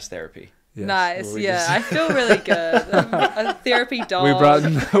SANDCAST therapy. Yes. Nice, yeah. I feel really good. A therapy dog. We brought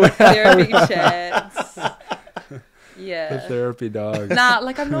therapy chats. Yeah. The therapy dog. Nah,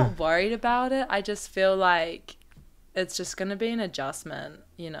 like I'm not worried about it. I just feel like it's just gonna be an adjustment,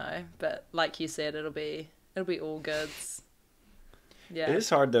 But like you said, it'll be all goods. Yeah. It is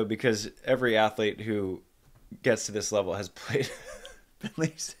hard though because every athlete who gets to this level has played. At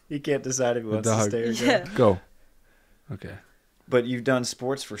least he can't decide if he wants to stay or go. Okay. But you've done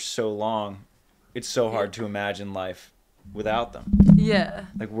sports for so long, it's so hard to imagine life without them. Yeah.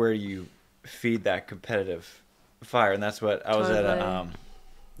 Like where do you feed that competitive fire? And that's what I was at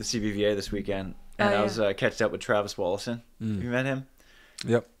the CBVA this weekend, and I was catching up with Travis Wallison. You met him?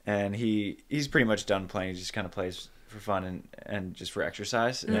 Yep. And he's pretty much done playing. He just kind of plays for fun and just for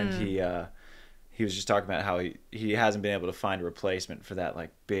exercise. And he was just talking about how he hasn't been able to find a replacement for that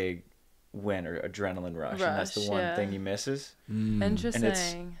like big win or adrenaline rush, and that's the one thing he misses. Interesting.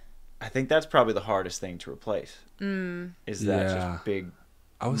 And I think that's probably the hardest thing to replace. Is that just big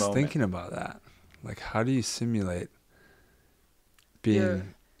I was thinking about that. Like, how do you simulate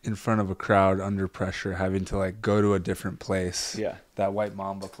being in front of a crowd under pressure, having to like go to a different place? Yeah. That White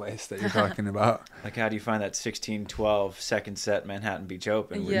Mamba place that you're talking about. Like, how do you find that 16-12 second set Manhattan Beach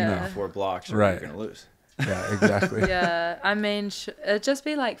Open where you need 4 blocks or you're going to lose? Yeah, exactly. Yeah, I mean, it'd just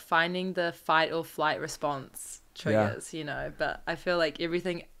be like finding the fight or flight response triggers, but I feel like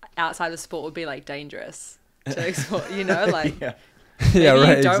everything outside of sport would be like dangerous to explore, like... Yeah,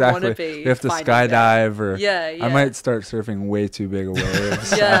 right, you don't exactly. Want to be you have to skydive or yeah. I might start surfing way too big a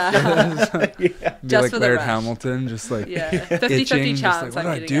waves. Be just like Laird Hamilton, just like 50-50 chance. Like, what do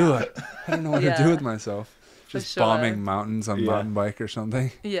I do? I don't know what to do with myself. Just bombing mountains on mountain bike or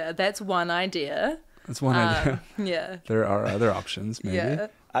something. Yeah, that's one idea. That's one idea. Yeah. There are other options, maybe. Yeah.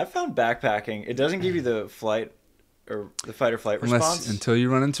 I found backpacking, it doesn't give you the flight or the fight or flight response. Until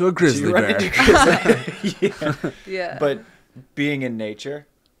you run into a grizzly bear. Yeah. But being in nature,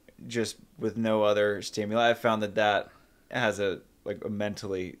 just with no other stimuli, I found that has a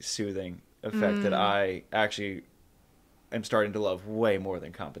mentally soothing effect that I actually am starting to love way more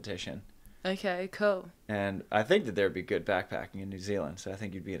than competition. Okay, cool. And I think that there'd be good backpacking in New Zealand, so I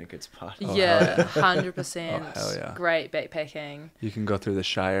think you'd be in a good spot. Yeah, 100%. Oh, hell yeah. Great backpacking. You can go through the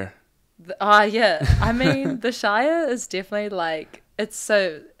Shire. Yeah. I mean, the Shire is definitely like, it's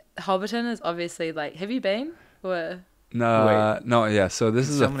so, Hobbiton is obviously like, have you been? Or... No, yeah. So this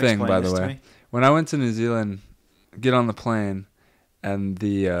is a thing, by the way. When I went to New Zealand, get on the plane, and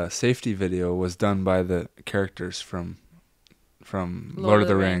the safety video was done by the characters from Lord of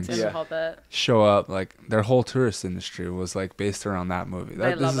the Rings. And Hobbit. Show up, like their whole tourist industry was like based around that movie.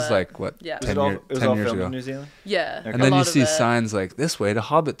 This is like what 10 years ago. In New Zealand? Yeah. Okay. And then you see signs like this way to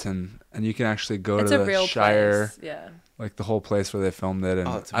Hobbiton, and you can actually go to the Shire. Place. Yeah. Like the whole place where they filmed it, and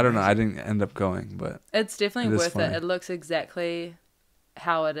I don't know. I didn't end up going, but it's definitely worth it. It looks exactly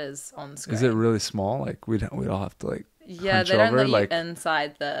how it is on screen. Is it really small? Like we'd all have to like. Yeah, they don't let you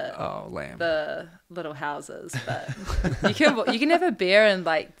inside the lame. The little houses, but you can have a beer in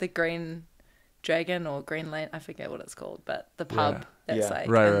like the Green Dragon or Green Lane. I forget what it's called, but the pub that's like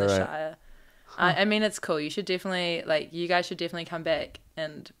in the Shire. I mean, it's cool. You should definitely you guys should definitely come back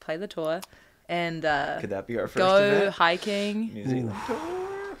and play the tour. And could that be our first go event? Hiking. New Zealand.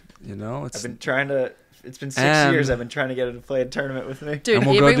 I've been trying to. It's been 6 years. I've been trying to get her to play a tournament with me. Dude, and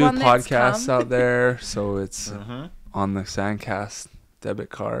we'll go do podcasts out there, so it's on the SANDCAST debit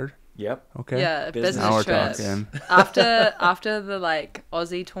card. Yep. Okay. Yeah, business now we're trips. talking. After the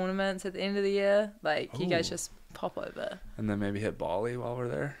Aussie tournaments at the end of the year, you guys just pop over. And then maybe hit Bali while we're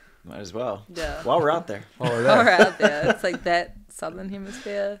there. Might as well. Yeah. While we're out there. While we're out there. It's like that southern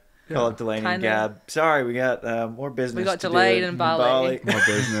hemisphere. Call up Delaney and Gab. Sorry, we got more business. We got delayed in Bali. More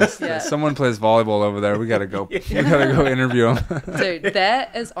business. Yeah. Someone plays volleyball over there. We gotta go. We gotta go interview them. Dude,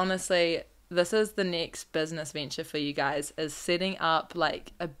 that is honestly, this is the next business venture for you guys, is setting up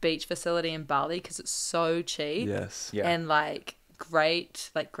like a beach facility in Bali because it's so cheap. Yes. Yeah. And like great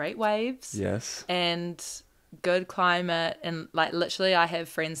waves. Yes. And good climate, and like literally I have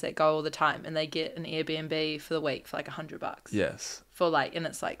friends that go all the time and they get an Airbnb for the week for like $100. Yes. For like, and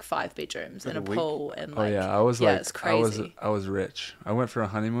it's like 5 bedrooms and a pool and like, I was like, it's crazy. I was rich. I went for a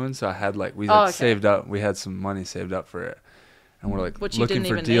honeymoon, so I had like, we like saved up, we had some money saved up for it, and we're like looking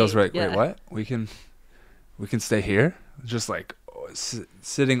for deals. Right? Wait, what? We can stay here, just like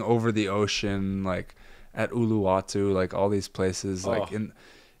sitting over the ocean, like at Uluwatu, like all these places, like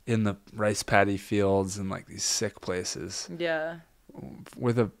in the rice paddy fields and like these sick places. Yeah.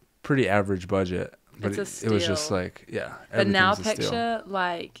 With a pretty average budget. But it was just like, yeah. But now picture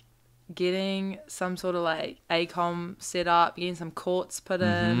like getting some sort of like ACOM set up, getting some courts put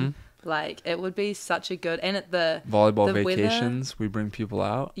in. Like it would be such a good, and at the volleyball vacations, we bring people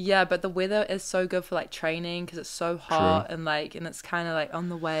out. Yeah, but the weather is so good for like training because it's so hot. And like, and it's kind of like on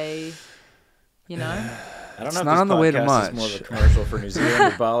the way, you know. I don't know. It's not on the way to much. It's more of a commercial for New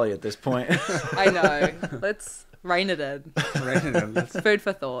Zealand or Bali at this point. I know. Let's rein it in. It's food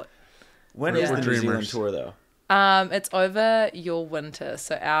for thought. When is the New Zealand tour though? It's over your winter,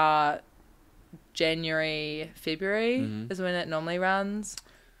 so our January, February is when it normally runs.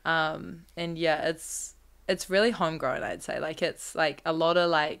 And yeah, it's really homegrown, I'd say. Like it's like a lot of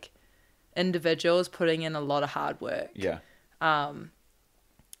like individuals putting in a lot of hard work. Yeah. How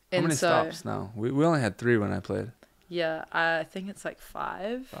many stops now? We only had 3 when I played. Yeah, I think it's like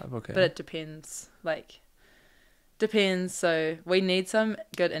 5. 5, okay. But it depends. Depends. So we need some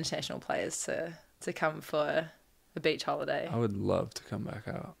good international players to come for a beach holiday. I would love to come back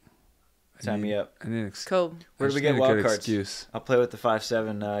out. Sign me up. Cool. Where do we get wild cards? Excuse. I'll play with the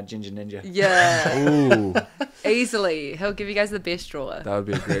 5'7" Ginger Ninja. Yeah. Ooh. Easily. He'll give you guys the best drawer. That would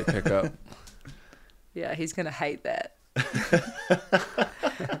be a great pickup. Yeah, he's gonna hate that.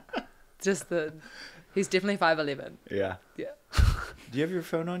 He's definitely 5'11". Yeah. Yeah. Do you have your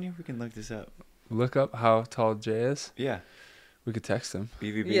phone on you? We can look this up. Look up how tall Jay is. Yeah. We could text him.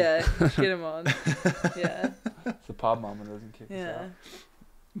 BVB. Yeah, get him on. Yeah. The pod mama doesn't kick us out.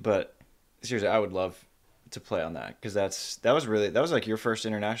 But seriously, I would love to play on that because that was like your first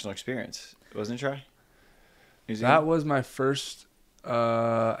international experience, wasn't it, Troy? That was my first.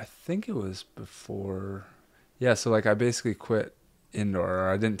 I think it was before. Yeah, so like I basically quit indoor, or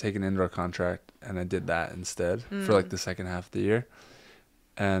I didn't take an indoor contract, and I did that instead for like the second half of the year,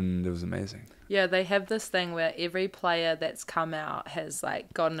 and it was amazing. Yeah, they have this thing where every player that's come out has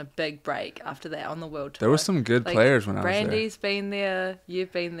like gotten a big break after that on the world tour. There were some good players when I was there. Brandy's been there,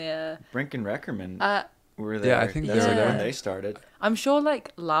 you've been there. Brink and Reckerman were there. Yeah, I think that's when they started. I'm sure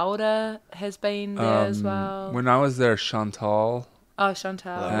like Lauda has been there as well. When I was there, Chantal. Oh,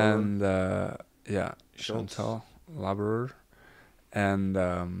 Chantal. And Chantal Laboureur. And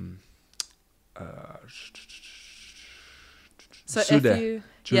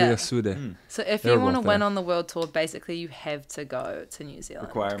Julia Sude. So if you want to win on the world tour, basically you have to go to New Zealand.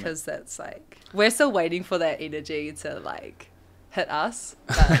 Requirement. Because that's like, we're still waiting for that energy to like hit us.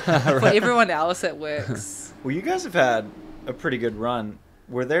 But for everyone else, it works. Well, you guys have had a pretty good run.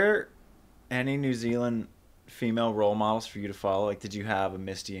 Were there any New Zealand female role models for you to follow? Like, did you have a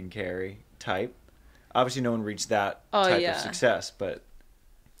Misty and Carrie type? Obviously, no one reached that type of success, but...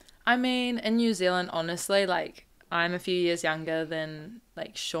 I mean, in New Zealand, honestly, like, I'm a few years younger than,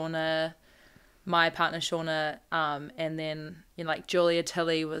 like, Shaunna, my partner Shaunna, and then, you know, like, Julia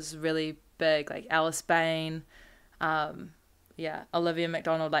Tilley was really big, like, Alice Bain, Olivia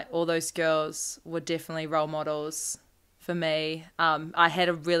McDonald, like, all those girls were definitely role models for me. I had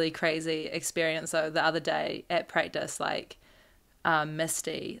a really crazy experience, though, the other day at practice, like,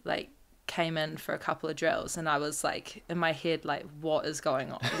 Misty, like, came in for a couple of drills and I was like in my head like, what is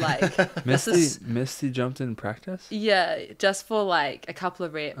going on? Like Misty jumped in practice? Yeah, just for like a couple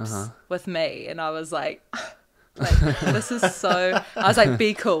of reps with me, and I was like this is so, I was like,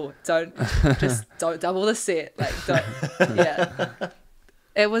 be cool, don't double the set, like don't.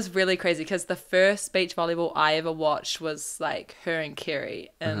 It was really crazy because the first beach volleyball I ever watched was like her and Kerry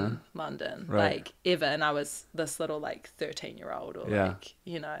in London, like ever, and I was this little like 13-year-old or like,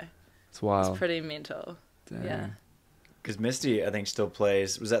 you know. It's wild. It's pretty mental. Dang. Yeah. Because Misty, I think, still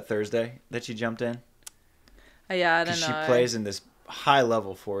plays. Was that Thursday that she jumped in? Yeah, I don't know. She plays in this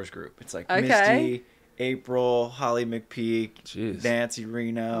high-level fours group. It's like Misty, April, Holly McPeak, Jeez. Nancy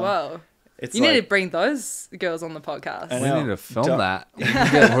Reno. Whoa. It's you need to bring those girls on the podcast. We need to film that.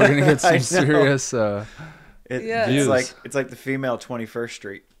 We're gonna get some serious views. It's like the female 21st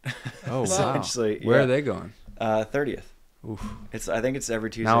Street. Oh, wow. Essentially, Where are they going? 30th. Oof. I think it's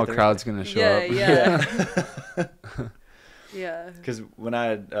every Tuesday. Now a crowd's gonna show up. Yeah. Yeah. Because when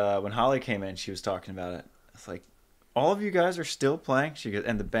Holly came in, she was talking about it. It's like, all of you guys are still playing. She goes,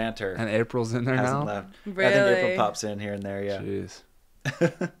 and the banter. And April's in there hasn't now. Left. Really? I think April pops in here and there. Yeah.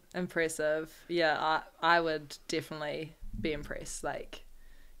 Jeez. Impressive. Yeah, I would definitely be impressed. Like,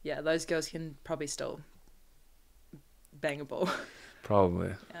 yeah, those girls can probably still bang a ball.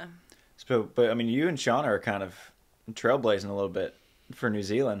 Probably. Yeah. But I mean, you and Shaunna are kind of trailblazing a little bit for New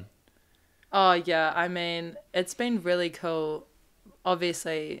Zealand. Oh, yeah. I mean, it's been really cool.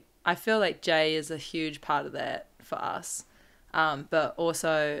 Obviously, I feel like Jay is a huge part of that for us. But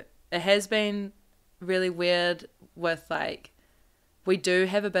also, it has been really weird with, like, we do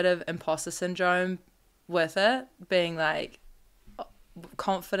have a bit of imposter syndrome with it, being, like,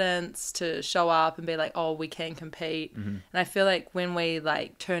 confidence to show up and be like, oh, we can compete. Mm-hmm. And I feel like when we,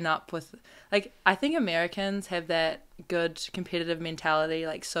 like, turn up with, like, I think Americans have that good competitive mentality,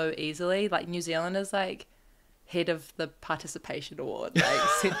 like, so easily. Like, New Zealand is, like, head of the participation award,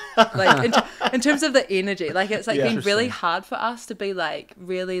 like in terms of the energy, like, it's like been really hard for us to be like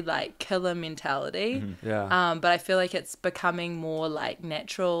really like killer mentality. Mm-hmm. But I feel like it's becoming more like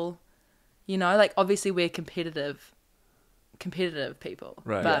natural, you know, like obviously we're competitive people,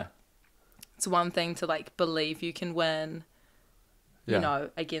 right? But it's one thing to like believe you can win, you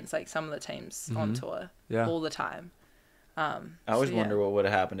know, against like some of the teams on tour all the time. I always wonder what would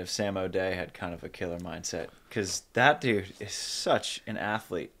have happened if Sam O'Day had kind of a killer mindset, because that dude is such an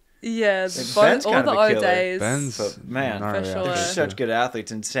athlete. Yeah, Ben's all kind the of a killer. O'Days. But man, for sure. they're such good athletes,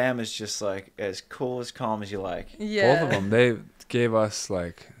 and Sam is just like as cool as calm as you like. Yeah, both of them. They gave us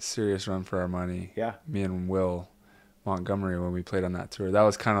like serious run for our money. Yeah, me and Will Montgomery when we played on that tour. That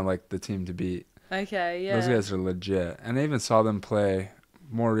was kind of like the team to beat. Okay, yeah. Those guys are legit, and I even saw them play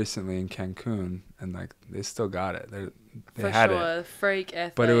more recently in Cancun, and like they still got it. They for had sure. it, Freak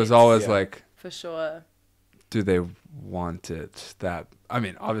athletes. but it was always like, for sure. do they want it? That I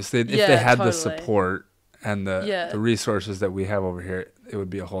mean, obviously, if they had the support and the resources that we have over here, it would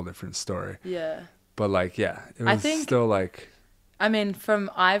be a whole different story. Yeah. But like, it was still like. I mean,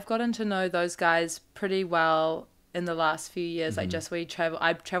 I've gotten to know those guys pretty well in the last few years. Mm-hmm. Like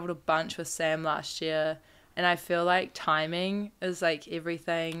I traveled a bunch with Sam last year, and I feel like timing is like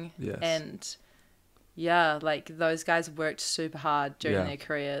everything. Yes. And yeah, like those guys worked super hard during their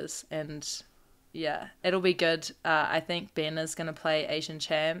careers, and yeah, it'll be good. I think Ben is going to play Asian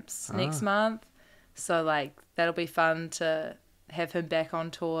Champs next month, so like that'll be fun to have him back on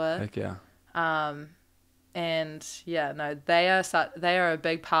tour. Heck yeah. And yeah, no, they are a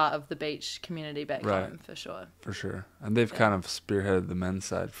big part of the beach community back home for sure. For sure, and they've kind of spearheaded the men's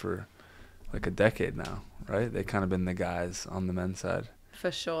side for like a decade now, right? They've kind of been the guys on the men's side. For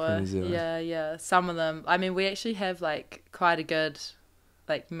sure. Yeah. Some of them. I mean, we actually have like quite a good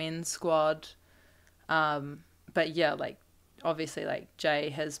like men's squad. But yeah, like obviously like Jay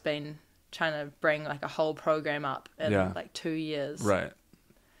has been trying to bring like a whole program up in like 2 years. Right.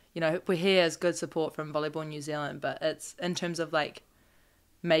 You know, he has good support from Volleyball New Zealand, but it's in terms of like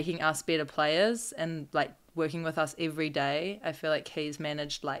making us better players and like working with us every day. I feel like he's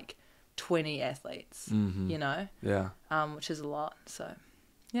managed like 20 athletes, you know? Yeah. Which is a lot. So,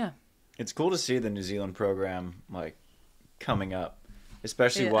 yeah. It's cool to see the New Zealand program like coming up,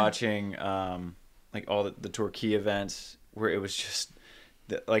 especially watching like all the Torquay events where it was just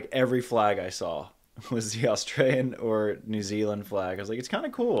like every flag I saw was the Australian or New Zealand flag. I was like, it's kind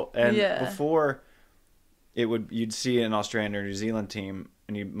of cool. And before you'd see an Australian or New Zealand team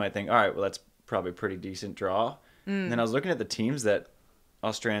and you might think, all right, well, that's probably a pretty decent draw. And then I was looking at the teams that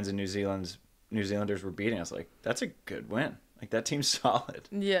Australians and New Zealanders were beating. I was like, that's a good win. Like that team's solid.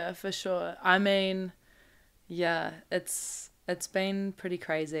 Yeah, for sure. I mean, yeah, it's been pretty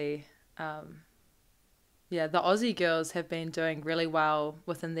crazy. Yeah, the Aussie girls have been doing really well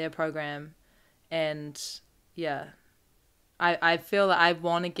within their program, and yeah, I feel that I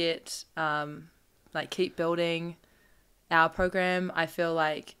want to get like keep building our program. I feel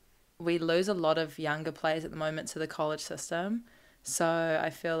like we lose a lot of younger players at the moment to the college system. So I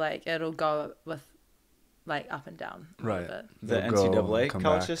feel like it'll go with like up and down a little bit. The NCAA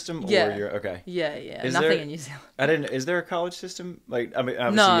college system? Or okay. Yeah. Nothing in New Zealand. Is there a college system? Like, I mean,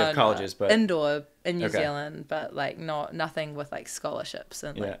 obviously you have colleges, but indoor in New Zealand, but like nothing with like scholarships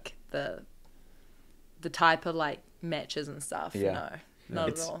and like the type of like matches and stuff. You know. Not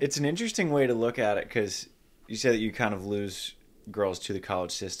at all. It's an interesting way to look at it, because you say that you kind of lose girls to the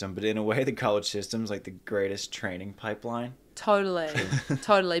college system, but in a way the college system's like the greatest training pipeline. Totally.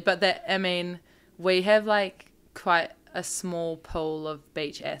 But we have like quite a small pool of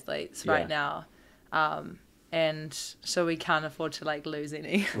beach athletes right now, and so we can't afford to like lose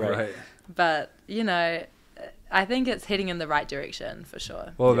any. Right. But I think it's heading in the right direction for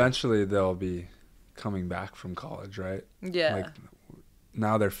sure. Well, eventually they'll be coming back from college, right? Yeah. Like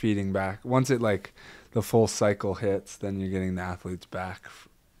now they're feeding back. Once it like the full cycle hits, then you're getting the athletes back,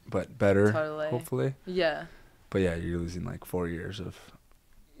 but better, hopefully. Yeah. But yeah, you're losing like 4 years of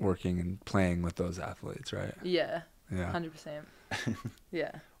working and playing with those athletes, right? Yeah. Yeah. 100%.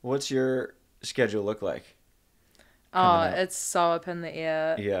 Yeah. What's your schedule look like? Oh, it's so up in the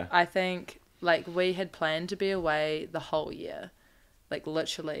air. Yeah. I think like we had planned to be away the whole year, like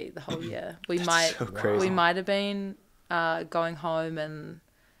literally the whole year. We might have been going home and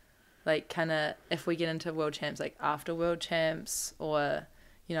like kind of if we get into World Champs, like after World Champs, or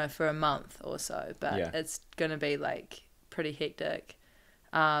for a month or so. But it's gonna be like pretty hectic.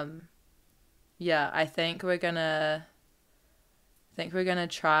 I think we're gonna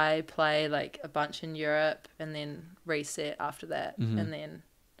try play like a bunch in Europe and then reset after that, and then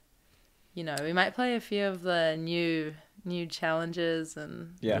we might play a few of the new challenges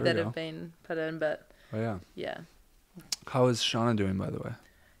and that have been put in. But how is Shaunna doing, by the way?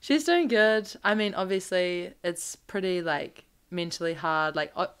 She's doing good. I mean, obviously it's pretty like mentally hard.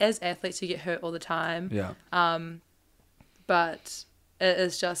 Like as athletes, you get hurt all the time. Yeah. But it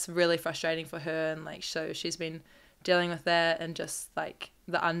is just really frustrating for her, and like so she's been dealing with that and just like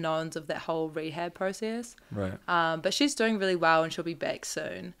the unknowns of that whole rehab process. Right. But she's doing really well and she'll be back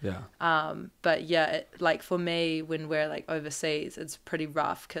soon. Yeah. But yeah, like for me, when we're like overseas, it's pretty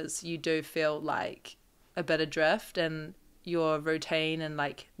rough because you do feel like a bit adrift and your routine and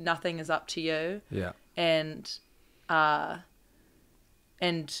like nothing is up to you. Yeah. And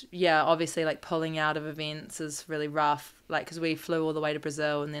yeah, obviously like pulling out of events is really rough. Like, cause we flew all the way to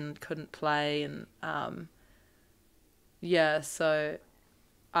Brazil and then couldn't play. And, so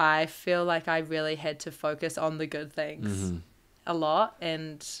I feel like I really had to focus on the good things a lot,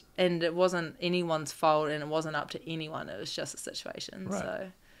 and it wasn't anyone's fault and it wasn't up to anyone. It was just a situation. Right.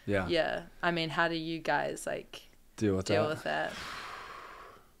 So yeah. I mean, how do you guys like deal with that?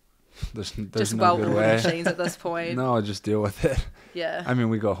 There's just no good way. Machines at this point. No, just deal with it. Yeah. I mean,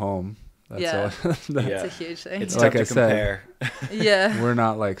 we go home. That's all. It's a huge thing. It's like tough to compare. Yeah. We're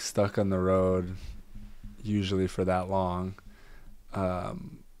not like stuck on the road usually for that long.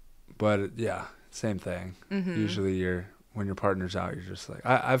 But yeah, same thing. Usually when your partner's out, you're just like,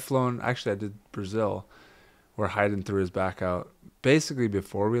 I've flown, actually I did Brazil where Hayden threw his back out basically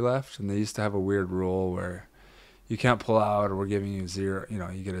before we left. And they used to have a weird rule where you can't pull out or we're giving you zero,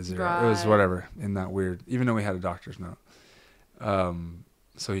 you get a zero. Right. It was whatever in that weird, even though we had a doctor's note.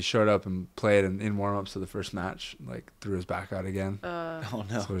 So he showed up and played in warm-ups of the first match, like threw his back out again. Oh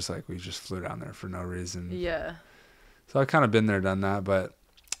no. So it's like we just flew down there for no reason. Yeah. So I've kind of been there, done that, but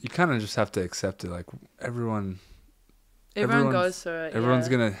you kind of just have to accept it. Like everyone goes through it. Everyone's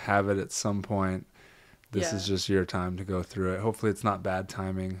going to have it at some point. This is just your time to go through it. Hopefully it's not bad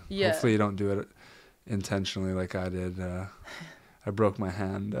timing. Yeah. Hopefully you don't do it intentionally like I did. I broke my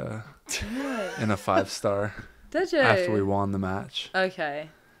hand in a 5-star. Did you? After we won the match. Okay.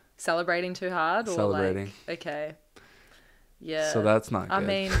 Celebrating too hard? Or celebrating. Like, okay. Yeah. So that's not good. I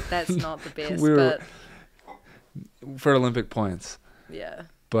mean, that's not the best, but for Olympic points. Yeah.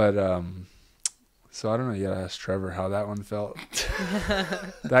 But so I don't know. You gotta ask Trevor how that one felt.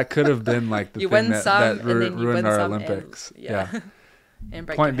 That could have been like the thing that ruined our Olympics. And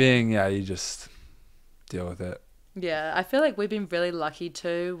point being, you just deal with it. Yeah, I feel like we've been really lucky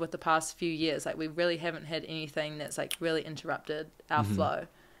too with the past few years. Like we really haven't had anything that's like really interrupted our flow.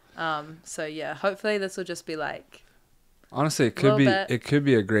 So yeah, hopefully this will just be like. Honestly, it could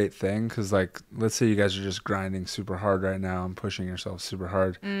be a great thing because like let's say you guys are just grinding super hard right now and pushing yourself super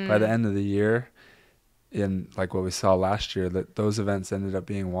hard. By the end of the year, in like what we saw last year, that those events ended up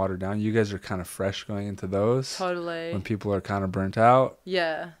being watered down. You guys are kind of fresh going into those. Totally. When people are kind of burnt out.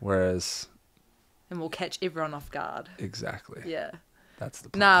 Yeah. Whereas. And we'll catch everyone off guard. Exactly. Yeah. That's the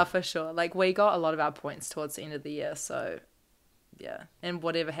plan. Nah, for sure. Like, we got a lot of our points towards the end of the year, so, yeah. And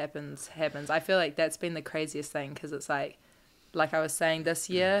whatever happens, happens. I feel like that's been the craziest thing, because it's like I was saying, this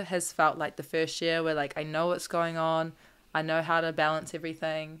year has felt like the first year where, like, I know what's going on, I know how to balance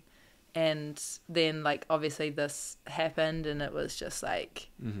everything, and then, like, obviously this happened, and it was just like,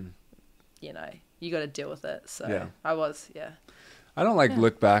 you got to deal with it, so I was. I don't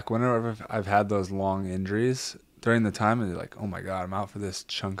look back whenever I've had those long injuries during the time, and you're like, oh my God, I'm out for this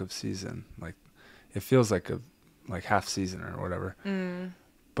chunk of season. Like, it feels like a half season or whatever.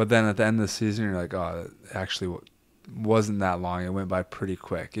 But then at the end of the season, you're like, oh, it actually wasn't that long. It went by pretty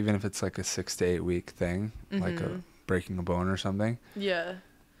quick, even if it's like a 6 to 8 week thing, like a breaking a bone or something. Yeah,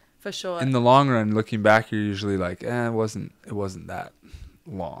 for sure. In the long run, looking back, you're usually like, it wasn't that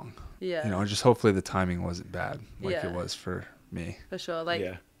long. Yeah. You know, just hopefully the timing wasn't bad it was for me. For sure.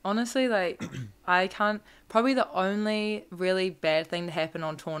 Like, honestly, like, I can't, probably the only really bad thing to happen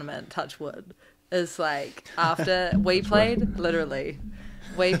on tournament, touch wood, is like after we played, literally,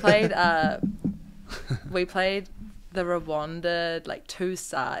 we played the Rwanda, like,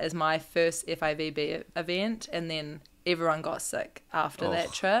 2-star as my first FIVB event, and then everyone got sick after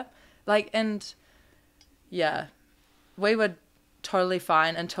that trip. Like, and yeah, we were totally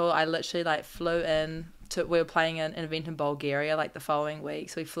fine until I literally, like, flew in to, we were playing an event in Bulgaria, like, the following week,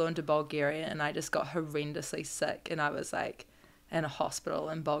 so we flew into Bulgaria, and I just got horrendously sick, and I was, like, in a hospital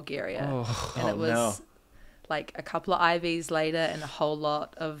in Bulgaria, and it was like a couple of IVs later and a whole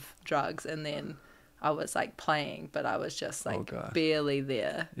lot of drugs, and then I was, like, playing, but I was just, like, barely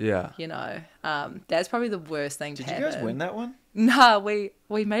there. Yeah. You know, that's probably the worst thing to happen. Did you guys win that one? Nah, we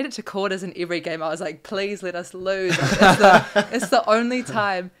made it to quarters in every game. I was like, please let us lose. Like, it's the only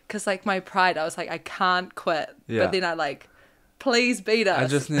time, because, like, my pride, I was like, I can't quit. Yeah. But then I, like, please beat us. I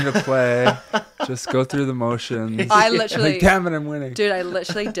just need to play. Just go through the motions. I literally, like, damn it, I'm winning. Dude, I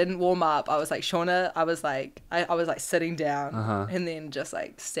literally didn't warm up. I was like, Shaunna, I was like sitting down and then just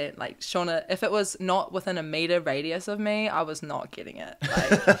like stand, like, Shaunna, if it was not within a meter radius of me, I was not getting it.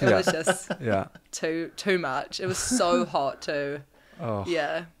 Like, it was just too much. It was so hot too. Oh.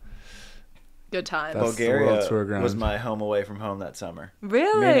 Yeah. Good times. Bulgaria was my home away from home that summer.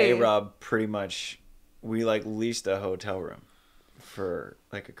 Really? Me and A-Rob pretty much, we, like, leased a hotel room for,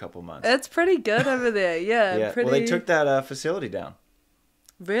 like, a couple months. It's pretty good over there. Yeah. Pretty... Well, they took that facility down.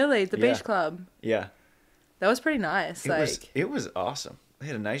 Really? The beach club? Yeah. That was pretty nice. It was awesome. They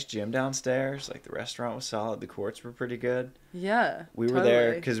had a nice gym downstairs. Like, the restaurant was solid. The courts were pretty good. Yeah. We were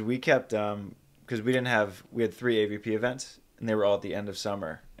there because we kept, because we had 3 AVP events, and they were all at the end of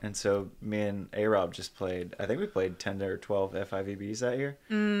summer. And so me and A-Rob just played, I think we played 10 or 12 FIVBs that year.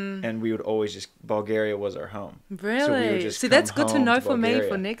 And we would always just, Bulgaria was our home. Really? So we would just that's good to know for me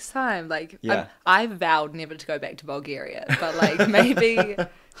for next time. Like, I vowed never to go back to Bulgaria. But, like, maybe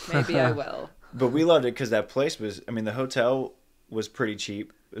I will. But we loved it because that place was, I mean, the hotel was pretty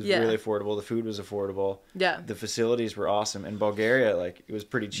cheap. It was really affordable. The food was affordable. Yeah. The facilities were awesome. In Bulgaria, like, it was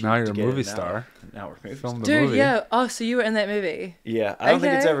pretty cheap. Now you're a movie star. Now we're movie stars. Dude, yeah. Oh, so you were in that movie? Yeah. I don't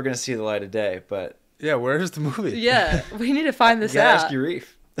think it's ever going to see the light of day, but... Yeah, where's the movie? Yeah, we need to find this out. Ask your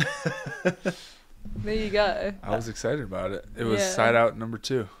reef. There you go. I was excited about it. It was Side Out number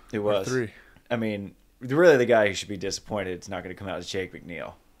 2. It was. 3. I mean, really the guy who should be disappointed it's not going to come out as Jake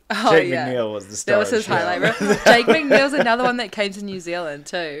McNeil. Oh, Jake McNeil was the star. That was his highlight. Jake McNeil's another one that came to New Zealand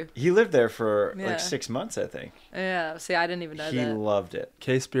too. He lived there for like 6 months, I think. Yeah. See, I didn't even know that. He loved it.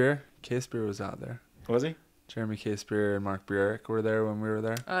 K-Spear was out there. Was he? Jeremy K-Spear and Mark Burek were there when we were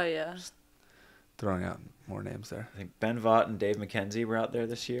there. Oh, yeah. Just throwing out more names there. I think Ben Vaught and Dave McKenzie were out there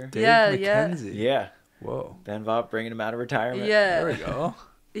this year. Dave McKenzie? Yeah. Whoa. Ben Vaught bringing him out of retirement. Yeah. There we go.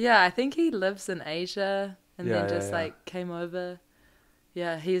 Yeah, I think he lives in Asia and then just like came over.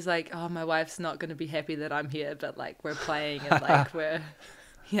 Yeah, he's like, oh, my wife's not going to be happy that I'm here, but, like, we're playing and, like,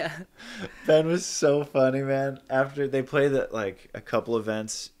 yeah. Ben was so funny, man. After they played, like, a couple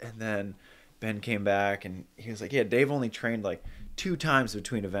events, and then Ben came back, and he was like, yeah, Dave only trained, like, 2 times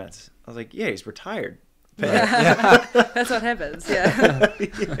between events. I was like, yeah, he's retired. Yeah. That's what happens, yeah.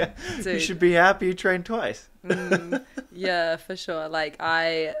 You should be happy you trained twice. Yeah, for sure. Like,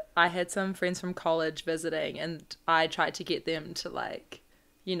 I had some friends from college visiting, and I tried to get them to, like,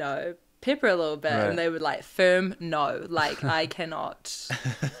 you know, pepper a little bit, and they would, like, firm no. Like, I cannot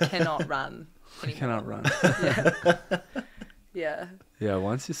run anymore. I cannot run. Yeah. Yeah,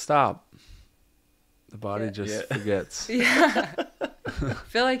 once you stop, the body just forgets. Yeah. I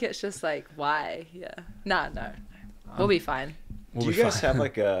feel like it's just like, why? Yeah. No. We'll be fine. Do you guys have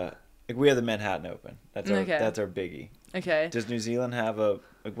like we have the Manhattan Open. That's our biggie. Okay. Does New Zealand have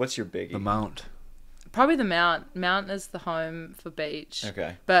what's your biggie? The Mount. Probably the Mount. Mount is the home for beach.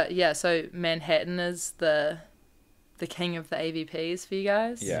 Okay. But yeah, so Manhattan is the king of the AVPs for you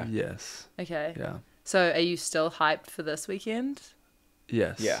guys? Yeah. Yes. Okay. Yeah. So are you still hyped for this weekend?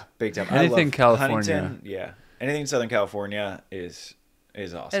 Yes. Yeah, big time. Anything California. Huntington, yeah. Anything in Southern California is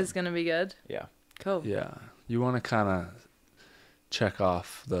awesome. It's going to be good? Yeah. Cool. Yeah. You want to kind of check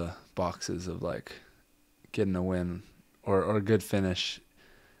off the boxes of, like, getting a win or a good finish,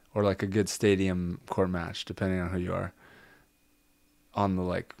 or like a good stadium court match, depending on who you are, on the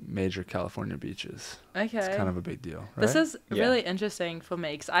like major California beaches. Okay. It's kind of a big deal, right? This is really interesting for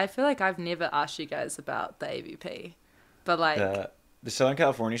me because I feel like I've never asked you guys about the AVP, but like the Southern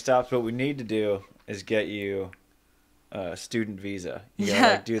California stops. What we need to do is get you a student visa. You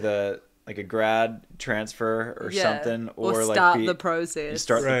gotta like do a grad transfer or something, or start like the process. You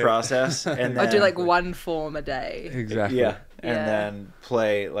start the process, and then or do like one form a day. Exactly. Yeah, and then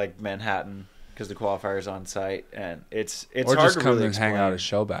play like Manhattan because the qualifier's on site, and it's or hard just to come really and hang out at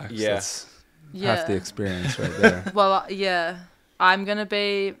Shellbacks. Yeah. That's half the experience right there. Well, yeah, I'm gonna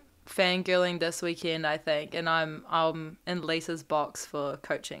be fangirling this weekend, I think, and I'm in Lisa's box for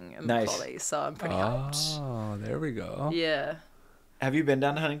coaching and volley, so I'm pretty hyped. Oh, there we go. Yeah. Have you been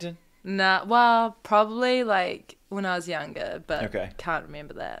down to Huntington? Nah, well, probably like when I was younger, but can't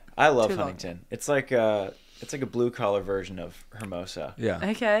remember that. I love Huntington. It's like a blue collar version of Hermosa. Yeah.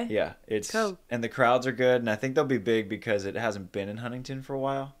 Okay. Yeah, it's cool. And the crowds are good, and I think they'll be big because it hasn't been in Huntington for a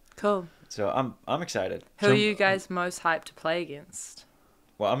while. Cool. So I'm excited. Who are you guys most hyped to play against?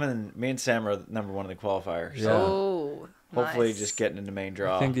 Well, me and Sam are number one in the qualifier. Yeah. So hopefully nice. just getting into main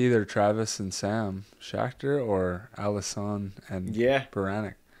draw. I think either Travis and Sam Schachter or Allison and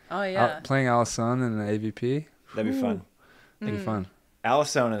Baranek. Oh, yeah. Playing Allison in an AVP? That'd be fun. That'd be fun.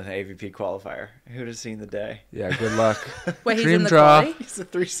 Allison in an AVP qualifier. Who'd have seen the day? Yeah, good luck. Wait, he's Dream in the draw. quali? He's a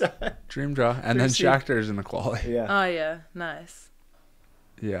 3-side. Dream draw. And then Schachter's in the quali. Yeah. Oh, yeah. Nice.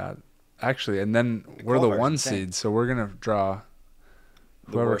 Yeah. Actually, and then we're the 1 seed, so we're going to draw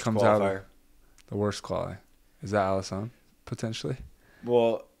whoever comes out of the worst quali. Is that Allison, potentially?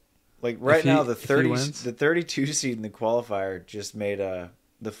 Well, like right now, the 32 seed in the qualifier just made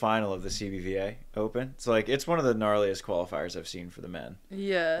the final of the CBVA Open. So like it's one of the gnarliest qualifiers I've seen for the men.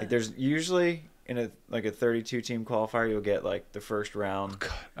 Yeah. Like, there's usually in a 32 team qualifier you'll get like the first round.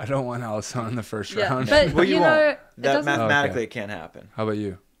 God, I don't want Allison in the first round. But well, you won't. know, that mathematically it can't happen. How about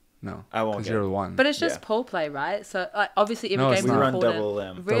you? No, I won't. Because you're the one. But it's just pool play, right? So obviously every game we is run important. double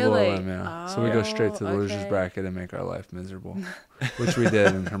limb. Really? Double limb, yeah. So we go straight to the losers bracket and make our life miserable, which we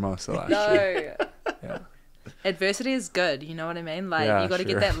did in Hermosa last year. Yeah. Adversity is good, you know what I mean? Like you got to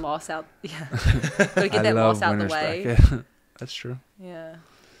get that loss out. Yeah, got to get I that love loss out the winners way. bracket. That's true. Yeah.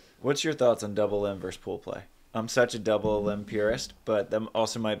 What's your thoughts on double limb versus pool play? I'm such a double limb purist, but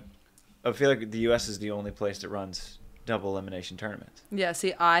I feel like the U.S. is the only place that runs double elimination tournaments. Yeah,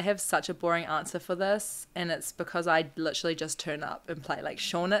 see, I have such a boring answer for this, and it's because I literally just turn up and play. Like,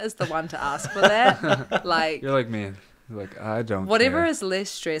 Shaunna is the one to ask for that. Like, you're like me. You're like, I don't whatever care. is less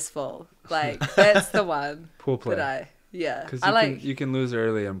stressful. Like, that's the one. Pool play. Because you can lose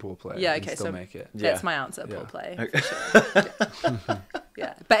early in pool play. Yeah, and okay, still so make it. that's my answer. Pool play. Okay. For sure.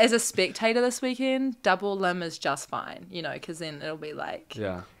 Yeah, but as a spectator this weekend, double limb is just fine. You know, because then it'll be like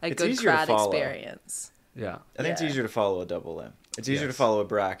a good crowd experience. Yeah. I think it's easier to follow a double limb. It's easier to follow a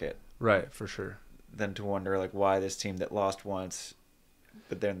bracket. Right, for sure. Than to wonder like why this team that lost once,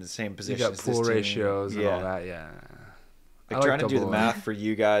 but they're in the same position. You got as pool this team. ratios and all that. Yeah. Like trying to do the math for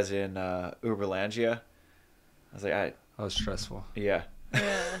you guys in Uberlandia. I was like, that was stressful. Yeah.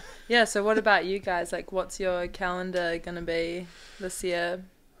 Yeah. So what about you guys? Like, what's your calendar gonna be this year?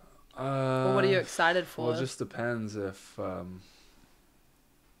 Or what are you excited for? Well, it just depends if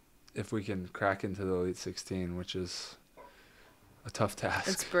we can crack into the Elite 16, which is a tough task.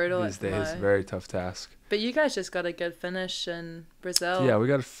 It's brutal these days. Very tough task. But you guys just got a good finish in Brazil. Yeah, we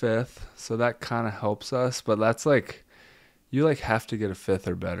got a 5th, so that kind of helps us. But that's like, you like have to get a 5th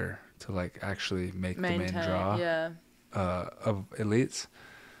or better to like actually make the main draw of elites.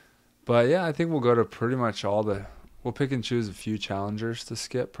 But yeah, I think we'll go to pretty much all the. We'll pick and choose a few challengers to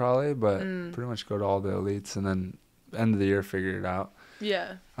skip probably, but pretty much go to all the elites and then end of the year figure it out.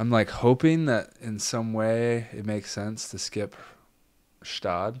 Yeah. I'm like hoping that in some way it makes sense to skip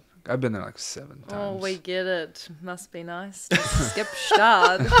Stad. I've been there like 7 times. Oh, we get it. Must be nice to skip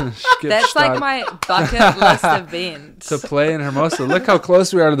Stad. That's Stad. like my bucket list event. To play in Hermosa. Look how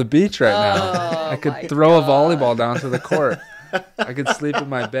close we are to the beach right now. I could throw a volleyball down to the court. I could sleep in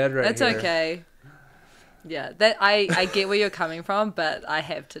my bed right here. That's okay. Yeah, that I get where you're coming from, but I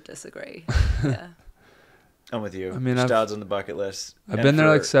have to disagree. Yeah. I'm with you. I mean, Stad's on the bucket list. I've been there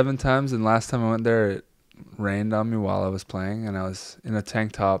like 7 times, and last time I went there, it rained on me while I was playing, and I was in a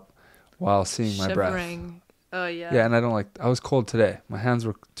tank top while seeing my breath. Oh, yeah. Yeah, and I was cold today. My hands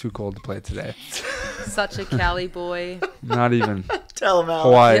were too cold to play today. Such a Cali boy. Not even. Tell him out.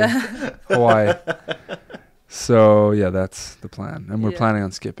 Hawaii. Yeah. Hawaii. So, yeah, that's the plan. And we're planning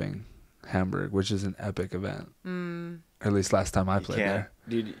on skipping Hamburg, which is an epic event. Or at least last time I played there.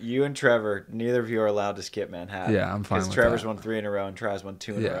 Dude, you and Trevor, neither of you are allowed to skip Manhattan. Yeah, I'm fine with Trevor's that. won 3 in a row and Travis won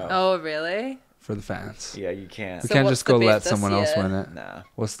 2 in a row. Oh, really? For the fans. Yeah, you can't. We So can't what's just go the let bet this someone else year? win it. Nah.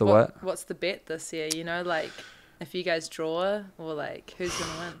 What's the what? What's the bet this year? You know, like, if you guys draw, or like, who's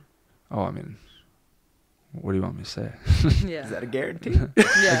gonna win? Oh, I mean, what do you want me to say? Yeah. Is that a guarantee?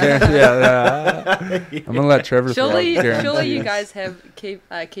 Yeah. I'm gonna let Trevor throw out Surely you guarantees. guys have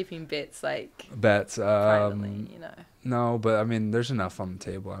keeping bets like Bets. privately, you know. No, but I mean, there's enough on the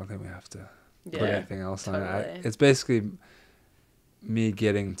table. I don't think we have to put Yeah. anything else on it. Totally. It's basically me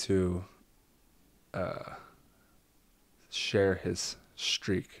getting to share his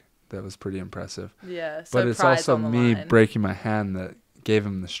streak. That was pretty impressive. Yeah. So But it's prize also on the me line. breaking my hand that gave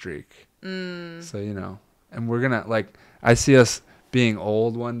him the streak. So, you know, and we're going to, like, I see us being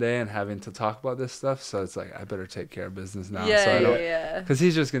old one day and having to talk about this stuff. So it's like, I better take care of business now. Yeah, so I don't, yeah. because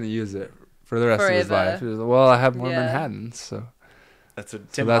he's just going to use it for the rest of his Forever. life. He's like, well, I have more Yeah. Manhattans, so. That's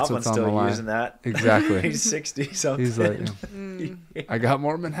what Tim that's Hovland's what's on the still line. using that. Exactly. He's 60 something. He's like, I got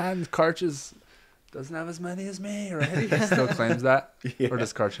more Manhattans. Karch doesn't have as many as me, right? He still claims that? Yeah. Or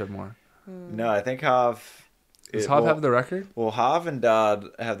does Karch have more? No, I think Hov. Does Hov have the record? Well, Hov and Dodd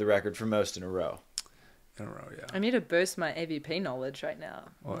have the record for most in a row. In a row, yeah. I need to boost my AVP knowledge right now.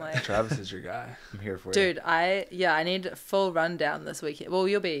 Well, Like, Travis is your guy. I'm here for you. dude, I need a full rundown this weekend. Well,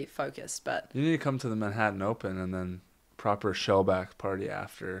 you'll be focused, but You need to come to the Manhattan Open and then proper shellback party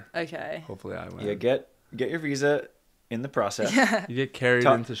after. okay. Hopefully I win. Yeah, get your visa in the process. Yeah. You get carried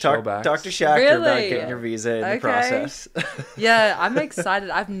Talk, into talk, shellbacks. talk to Shachter about Really? getting your visa in the Okay. process. Yeah, I'm excited.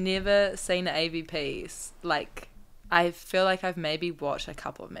 I've never seen an AVP. Like, I feel like I've maybe watched a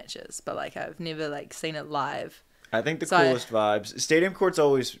couple of matches, but like I've never like seen it live. I think the So coolest vibes. Stadium court's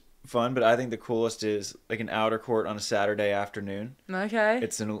always fun, but I think the coolest is like an outer court on a Saturday afternoon. Okay.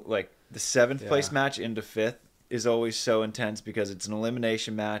 It's like the 7th place match into 5th is always so intense because it's an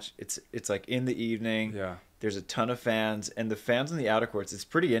elimination match. It's like in the evening. Yeah. There's a ton of fans, and the fans in the outer courts, it's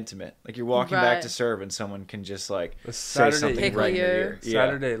pretty intimate. Like you're walking back Right. to serve, and someone can just like The say Saturday something Pickle right in your you. ear.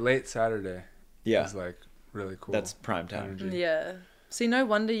 Saturday, late Saturday. Yeah, Is like really cool. that's prime time. energy. Yeah. See, no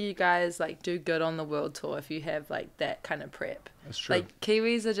wonder you guys like do good on the world tour if you have like that kind of prep. That's true. Like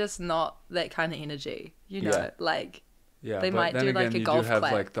Kiwis are just not that kind of energy, you know. Yeah. Like yeah, they but might then do, again, like, a you golf do have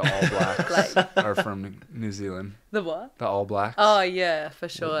clap. like the All Blacks Like- are from New Zealand. the what? The All Blacks. Oh yeah, for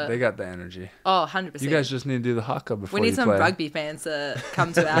sure. They got the energy. Oh, 100%. You guys just need to do the haka before we need you some play. rugby fans to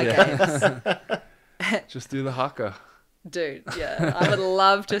come to our Yeah. games, Just do the haka. dude. Yeah, I would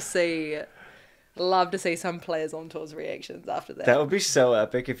love to see some players on tour's reactions after that. That would be so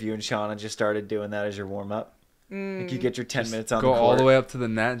epic if you and Shaunna just started doing that as your warm up. Like you get your 10 minutes on Go the court. all the way up to the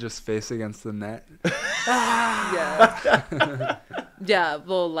net, just face against the net. Yeah. Yeah,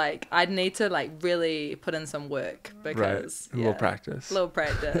 well, like, I'd need to, like, really put in some work because... Right. A little practice. Little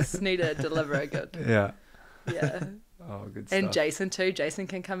practice. Need to deliver a good... Yeah. Yeah. Oh, good stuff. And Jason, too. Jason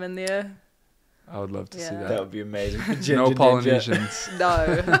can come in there. I would love to see Yeah. that. That would be amazing. No Ginger ninja. Polynesians. No.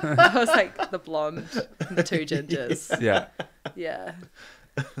 I was, like, the blonde, the 2 gingers. Yeah. Yeah.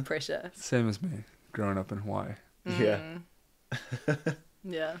 Pressure. Same as me, growing up in Hawaii. Yeah.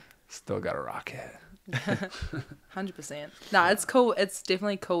 Yeah. Still got a rock head. 100%. No, it's cool. It's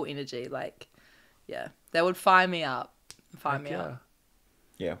definitely cool energy. Like, yeah. That would fire me up. Heck yeah.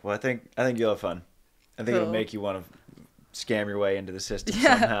 Yeah. Well, I think you'll have fun. I think it'll Cool. make you want to scam your way into the system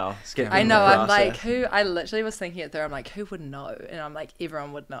Yeah. somehow. Skip I in the know. I'm like, process. I literally was thinking it through. I'm like, who would know? And I'm like,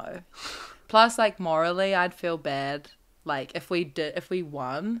 everyone would know. Plus, like, morally, I'd feel bad. Like, if we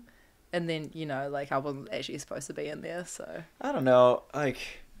won, and then, you know, like, I wasn't actually supposed to be in there. So, I don't know. Like,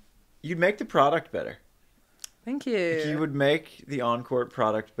 you'd make the product better. thank you. Like, you would make the on-court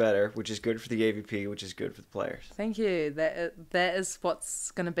product better, which is good for the AVP, which is good for the players. Thank you. That is what's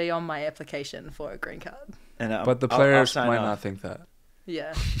going to be on my application for a green card. And But the I'll players sign might off. not think that.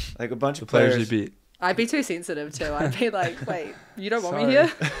 Yeah. Like a bunch The of players players. you beat. I'd be too sensitive too. I'd be like, wait, you don't want me Sorry.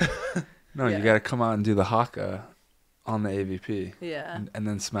 here? No, Yeah. you got to come out and do the haka on the AVP. Yeah. And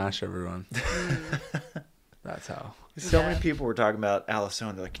then smash everyone. That's how. So Yeah. many people were talking about Alice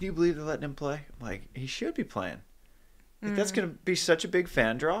Zeimann. They're like, can you believe they're letting him play? I'm like, he should be playing. Like, that's going to be such a big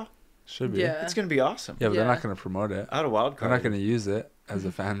fan draw. Should be. Yeah. It's going to be awesome. Yeah, but they're Yeah. not going to promote it. Out of wild They're card. not going to use it as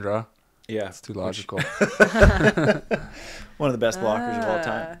a fan draw. Yeah. It's too logical. One of the best blockers of all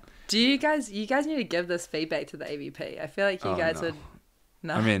time. Do you guys need to give this feedback to the AVP? I feel like you Oh, guys no. would.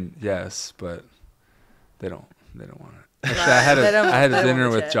 No. I mean, yes, but they don't want it. Actually, Right. I had They don't I had want- a they don't dinner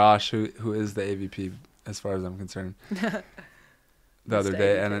want with it. Josh, who is the AVP as far as I'm concerned, the other Mr.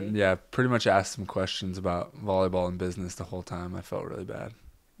 day, AVP. and yeah, pretty much asked some questions about volleyball and business the whole time. I felt really bad.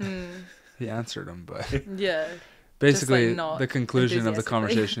 He answered them, but Yeah. Basically, not the conclusion of the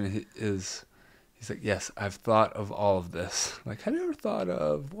enthusiastically. conversation is, he's like, yes, I've thought of all of this. Like, have you ever thought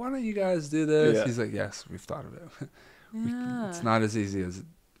of, why don't you guys do this? Yeah. He's like, yes, we've thought of it. Yeah. It's not as easy as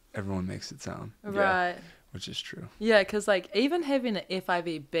everyone makes it sound. Right. Which is true. Yeah, because like even having an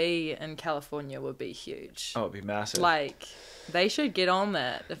FIVB in California would be huge. Oh, it'd be massive. Like they should get on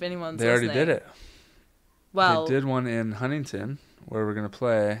that if anyone's They already listening. did it. Well, They did one in Huntington where we're going to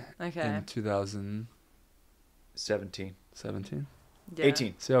play okay. in 2017. 17. Yeah.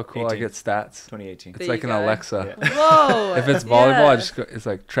 18. See how cool 18. I get stats? 2018. It's There like you an go. Alexa. Yeah. Whoa. If it's volleyball, I yeah. just go, it's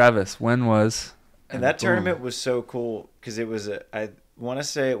like, Travis, when was... And that boom. tournament was so cool because it was I want to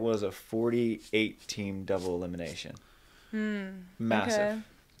say it was a 48 team double elimination. Massive. Okay.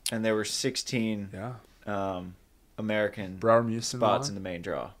 And there were 16 American Broward-Musen spots won? in the main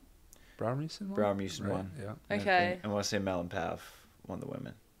draw. Broward-Musen won? Broward-Musen Right, won. Yeah. Okay. And I want to say Mellon Pav won the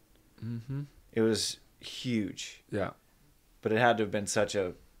women. Mm-hmm. It was huge, Yeah. but it had to have been such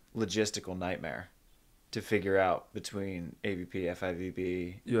a logistical nightmare to figure out between AVP,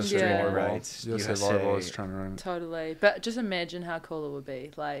 FIVB, USA Yeah. Volleyball. rights, USA USA. Volleyball is trying to run it. Totally. But just imagine how cool it would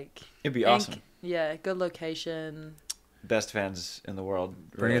be. Like It'd be and- awesome. Yeah, good location. Best fans in the world.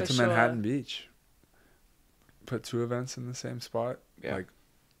 Bring really. it to For Manhattan Beach. Put two events in the same spot. Yeah. Like,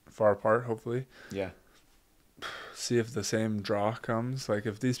 far apart, hopefully. Yeah. See if the same draw comes. Like,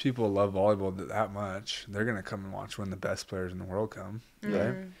 if these people love volleyball that much, they're going to come and watch when the best players in the world come.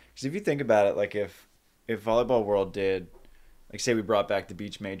 Right? Because if you think about it, like if Volleyball World did, like say we brought back the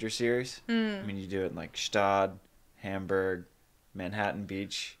Beach Major Series, I mean you do it in like Stad, Hamburg, Manhattan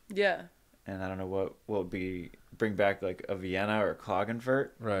Beach, Yeah. and I don't know what would be bring back like a Vienna or a Klagenfurt.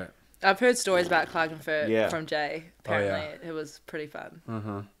 Right. I've heard stories about Klagenfurt Yeah. from Jay. Oh, yeah. Apparently it was pretty fun.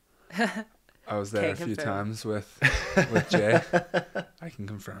 Uh-huh. I was there Can't a few confirm. times with Jay. I can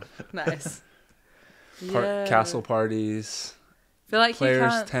confirm. Nice. Yeah. Castle parties. I feel like you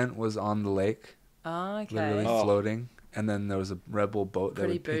Players' can't... tent was on the lake, Oh, okay. literally Oh. floating. And then there was a Red Bull boat that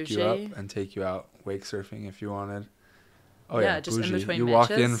Pretty would pick you bougie. up and take you out wake surfing if you wanted. Oh Yeah, yeah, just in bougie. between You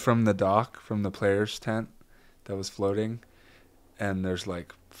walk in matches? from the dock, from the players' tent that was floating, and there's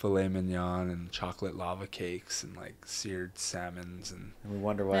like filet mignon and chocolate lava cakes and like seared salmons and And we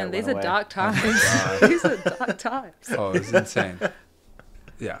wonder why. Man, it these went are away. dark times. God. These are dark times. oh, it was insane.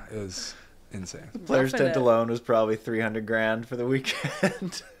 Yeah, it was insane. Players' Roughing tent it. alone was probably $300,000 for the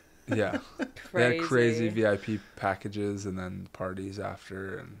weekend. Yeah, they had crazy VIP packages and then parties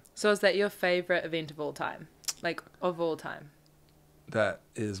after, and So is that your favorite event of all time? Like, of all time? that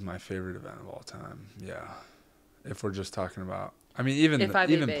is my favorite event of all time. Yeah, if we're just talking about, I mean, even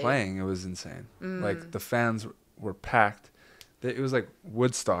FIVB. playing, it was insane. Like the fans were packed. It was like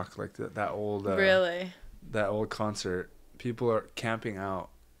Woodstock, like that old Really? that old concert. People are camping out.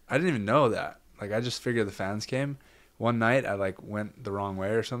 I didn't even know that. Like I just figured the fans came. One night I like went the wrong way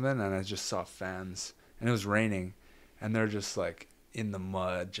or something, and I just saw fans, and it was raining, and they're just like in the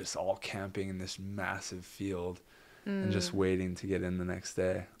mud, just all camping in this massive field, and just waiting to get in the next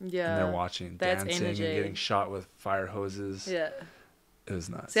day. Yeah. And they're watching, That's dancing, energy. and getting shot with fire hoses. Yeah. It was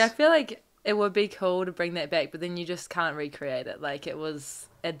nuts. See, I feel like it would be cool to bring that back, but then you just can't recreate it. Like, it was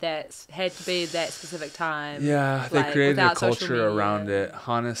at that, had to be that specific time. Yeah, they like, created a without social culture media. around it.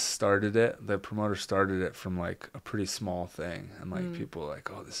 Hannes started it. The promoter started it from like a pretty small thing, and like people were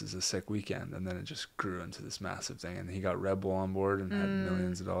like, "Oh, this is a sick weekend," and then it just grew into this massive thing. And he got Red Bull on board and had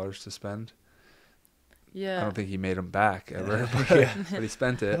millions of dollars to spend. Yeah. I don't think he made them back ever, but he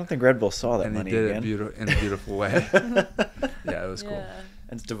spent I it, don't think Red Bull saw that and he money did again. it in a beautiful way. Yeah, it was cool. Yeah.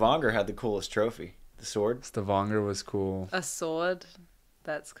 And Stavanger had the coolest trophy, the sword. Stavanger was cool, A sword.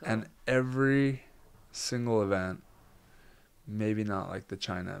 That's cool. and every single event, maybe not like the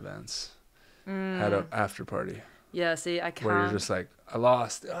China events, had an after party. Yeah, see, I can't. Where you're just like, I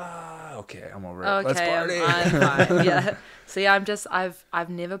lost. Okay, I'm over it. Okay, Let's party. I'm fine. Yeah. See, I've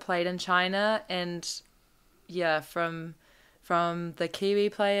never played in China, and yeah, from the Kiwi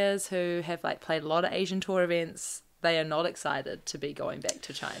players who have like played a lot of Asian tour events, they are not excited to be going back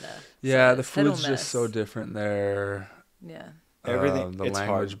to China. Yeah, So the it's hit or food's just so miss. different there. Yeah. Everything. The it's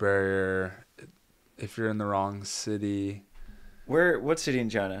language hard. barrier. If you're in the wrong city, What city in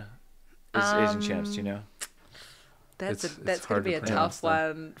China is Asian Champs? Do you know? That's It's that's gonna hard be to a pronounce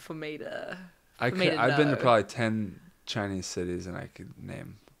tough them. one for me to. I've me to been to know. probably 10 Chinese cities, and I could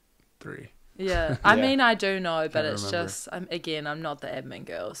name 3. Yeah, I Yeah. mean, I do know, but Can't it's remember. just, I'm not the admin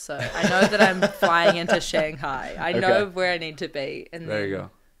girl, so I know that I'm flying into Shanghai. I know Okay. where I need to be, and There then, you go.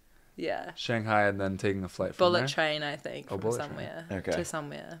 Yeah, Shanghai, and then taking a flight from bullet there. train, I think, Oh, from bullet train. somewhere Okay. to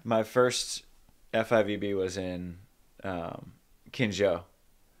somewhere. My first FIVB was in Kinzhou,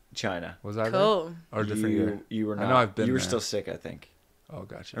 China. Was I Cool. there? Or a different year? You were not. I know I've been You were there. still sick, I think. Oh,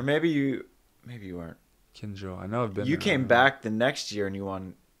 gotcha. Or maybe you weren't. Kinjo. I know I've been You there. came back the next year and you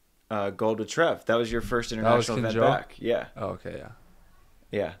won gold with Trev. That was your first international event Kinjo? back. Yeah. Oh, okay, yeah.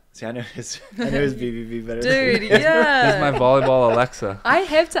 Yeah. See, I knew his BBB better. Dude, than yeah. He's my volleyball Alexa. I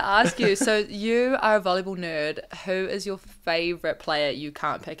have to ask you, so you are a volleyball nerd. Who is your favorite player? You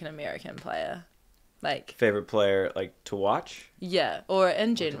can't pick an American player. Like, favorite player, like, to watch? yeah, or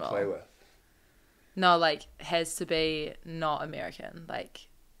in To general. play with. No, like, has to be not American. Like,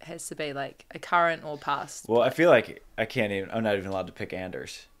 has to be, like, a current or past. Well, I feel like I'm not even allowed to pick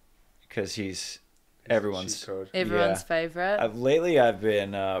Anders because he's everyone's Cheat code. Everyone's favorite. Lately, I've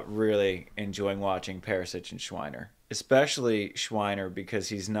been really enjoying watching Perisic and Schweiner, especially Schweiner because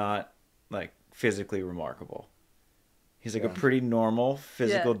he's not like physically remarkable. He's like a pretty normal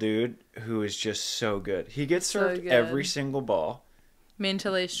physical dude who is just so good. He gets served every single ball.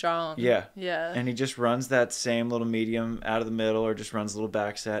 Mentally strong. Yeah. Yeah. And he just runs that same little medium out of the middle or just runs a little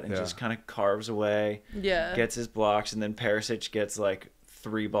back set and just kind of carves away. Yeah. Gets his blocks, and then Perisic gets like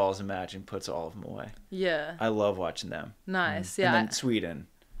 3 balls a match and puts all of them away. Yeah. I love watching them. Nice. And Yeah. then Sweden.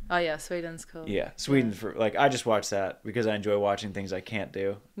 Oh, yeah. Sweden's cool. Yeah. Sweden, for like, I just watch that because I enjoy watching things I can't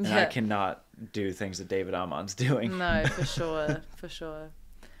do. And I cannot do things that David Amon's doing. No, for sure. For sure.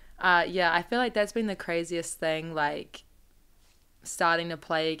 Yeah, I feel like that's been the craziest thing, like, starting to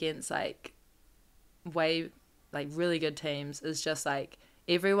play against, like, really good teams is just, like,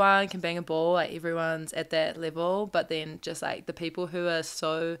 everyone can bang a ball, like, everyone's at that level, but then just, like, the people who are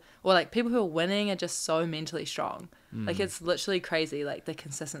people who are winning are just so mentally strong. Like, it's literally crazy, like, the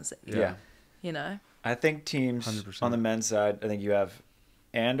consistency. Yeah. You know? I think teams 100%. on the men's side, I think you have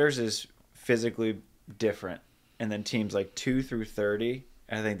Anders is physically different. And then teams like 2 through 30,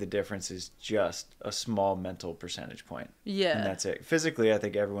 I think the difference is just a small mental percentage point. Yeah. And that's it. Physically, I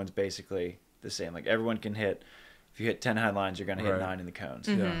think everyone's basically the same. Like, everyone can hit, if you hit 10 high lines, you're going to hit 9 in the cones.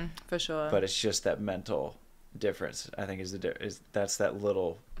 Mm-hmm, Yeah. for sure. But it's just that mental difference, I think, that's that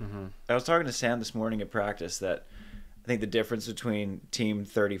little. I was talking to Sam this morning at practice that I think the difference between team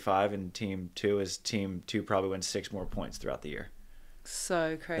 35 and team 2 is team 2 probably wins 6 more points throughout the year.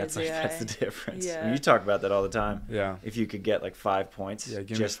 So crazy. That's the difference. Yeah. And you talk about that all the time. Yeah. If you could get like 5 points. Yeah,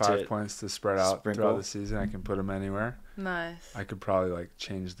 give just me 5 points to spread out sprinkle. throughout the season. I can put them anywhere. Nice. I could probably like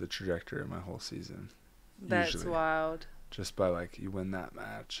change the trajectory of my whole season. That's usually. wild. Just by like you win that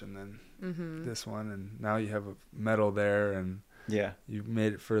match and then this one, and now you have a medal there, and you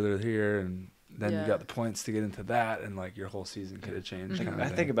made it further here, and then you got the points to get into that, and like your whole season could have changed. I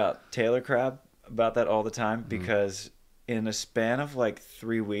think about Taylor Crabb about that all the time because in a span of like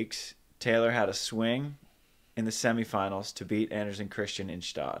 3 weeks, Taylor had a swing in the semifinals to beat Anderson Christian in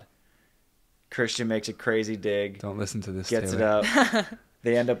Stad. Christian makes a crazy dig. Don't listen to this. Gets Taylor. it up.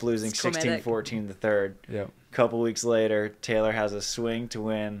 They end up losing It's traumatic. 16-14 the third. Yep. A couple weeks later, Taylor has a swing to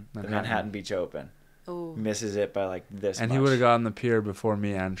win the Manhattan Beach Open. Ooh. Misses it by like this And much. he would have gotten the pier before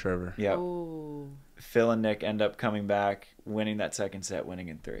me and Trevor. Yep. Ooh. Phil and Nick end up coming back, winning that second set, winning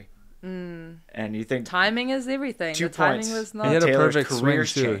in 3. And you think Timing is everything. 2 the timing points. was He not. had a Taylor's perfect swing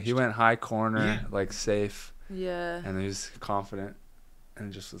career's too. changed. He went high corner, like safe, Yeah. and he was confident, and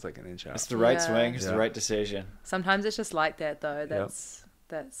it just was like an inch out. it's the right Yeah. swing, it's the right decision. Sometimes it's just like that though.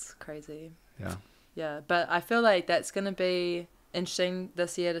 That's crazy. Yeah. Yeah, but I feel like that's gonna be interesting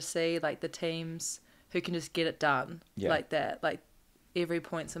this year to see like the teams who can just get it done like that. Like every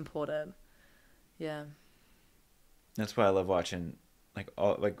point's important. Yeah. That's why I love watching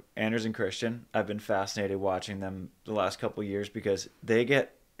like Anders and Christian. I've been fascinated watching them the last couple of years because they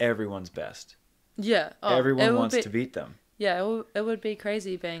get everyone's best. Yeah. Everyone wants to beat them. Yeah, it would be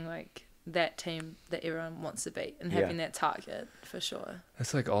crazy being like that team that everyone wants to beat and having that target for sure.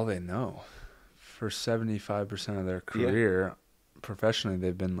 That's like all they know. For 75% of their career, professionally,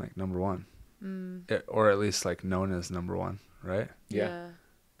 they've been like number 1, or at least like known as number 1, right? Yeah.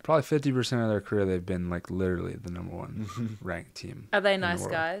 Probably 50% of their career, they've been like literally the number 1 ranked team. Are they in the nice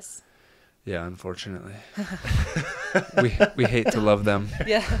world. guys? Yeah, unfortunately, we hate to love them.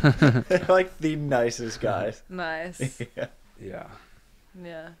 Yeah. They're like the nicest guys. Nice. Yeah.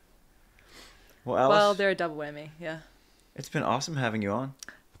 Yeah. Well, Alice, they're a double whammy. Yeah. it's been awesome having you on.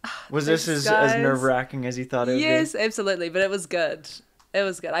 Was Thanks, this guys. as nerve-wracking as you thought it would be? Yes, absolutely. But it was good. It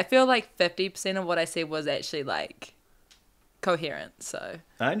was good. I feel like 50% of what I said was actually like coherent. So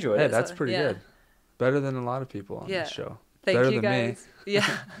I enjoyed Hey, it. that's pretty yeah. good. Better than a lot of people on Yeah. this show. thank Better you than me. guys.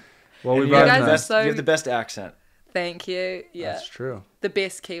 Yeah. Well, And we you brought have guys the are best, so- you have the best accent. Thank you. Yeah. That's true. The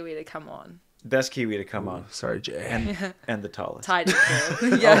best Kiwi to come on. Best Kiwi to come on. Sorry, Jay. And the tallest. Tight.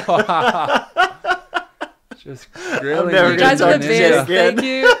 Yeah. Just grilling. never You guys are the best.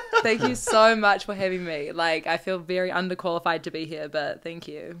 again. Thank you so much for having me. Like, I feel very underqualified to be here, but thank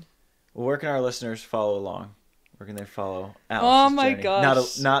you. Well, where can our listeners follow along? Where can they follow Alice's Oh my journey?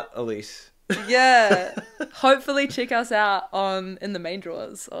 gosh. Not Elise. Yeah. Hopefully check us out in the main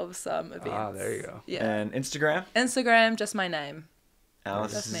draws of some events. Ah, there you go. Yeah. And Instagram, just my name.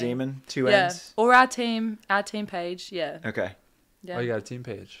 Alice That's me. Zeimann, 2 Yeah. N's. Or our team page. Yeah. Okay. Yeah. Oh, you got a team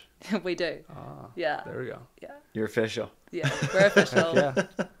page. We do. Ah, Yeah. there we go. Yeah. You're official. Yeah. We're official. Yeah.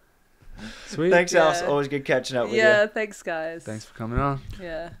 Sweet. Thanks, Alice. Yeah. Always good catching up with you. Yeah. Thanks, guys. Thanks for coming on.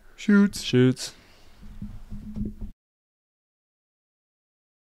 Yeah. Shoots.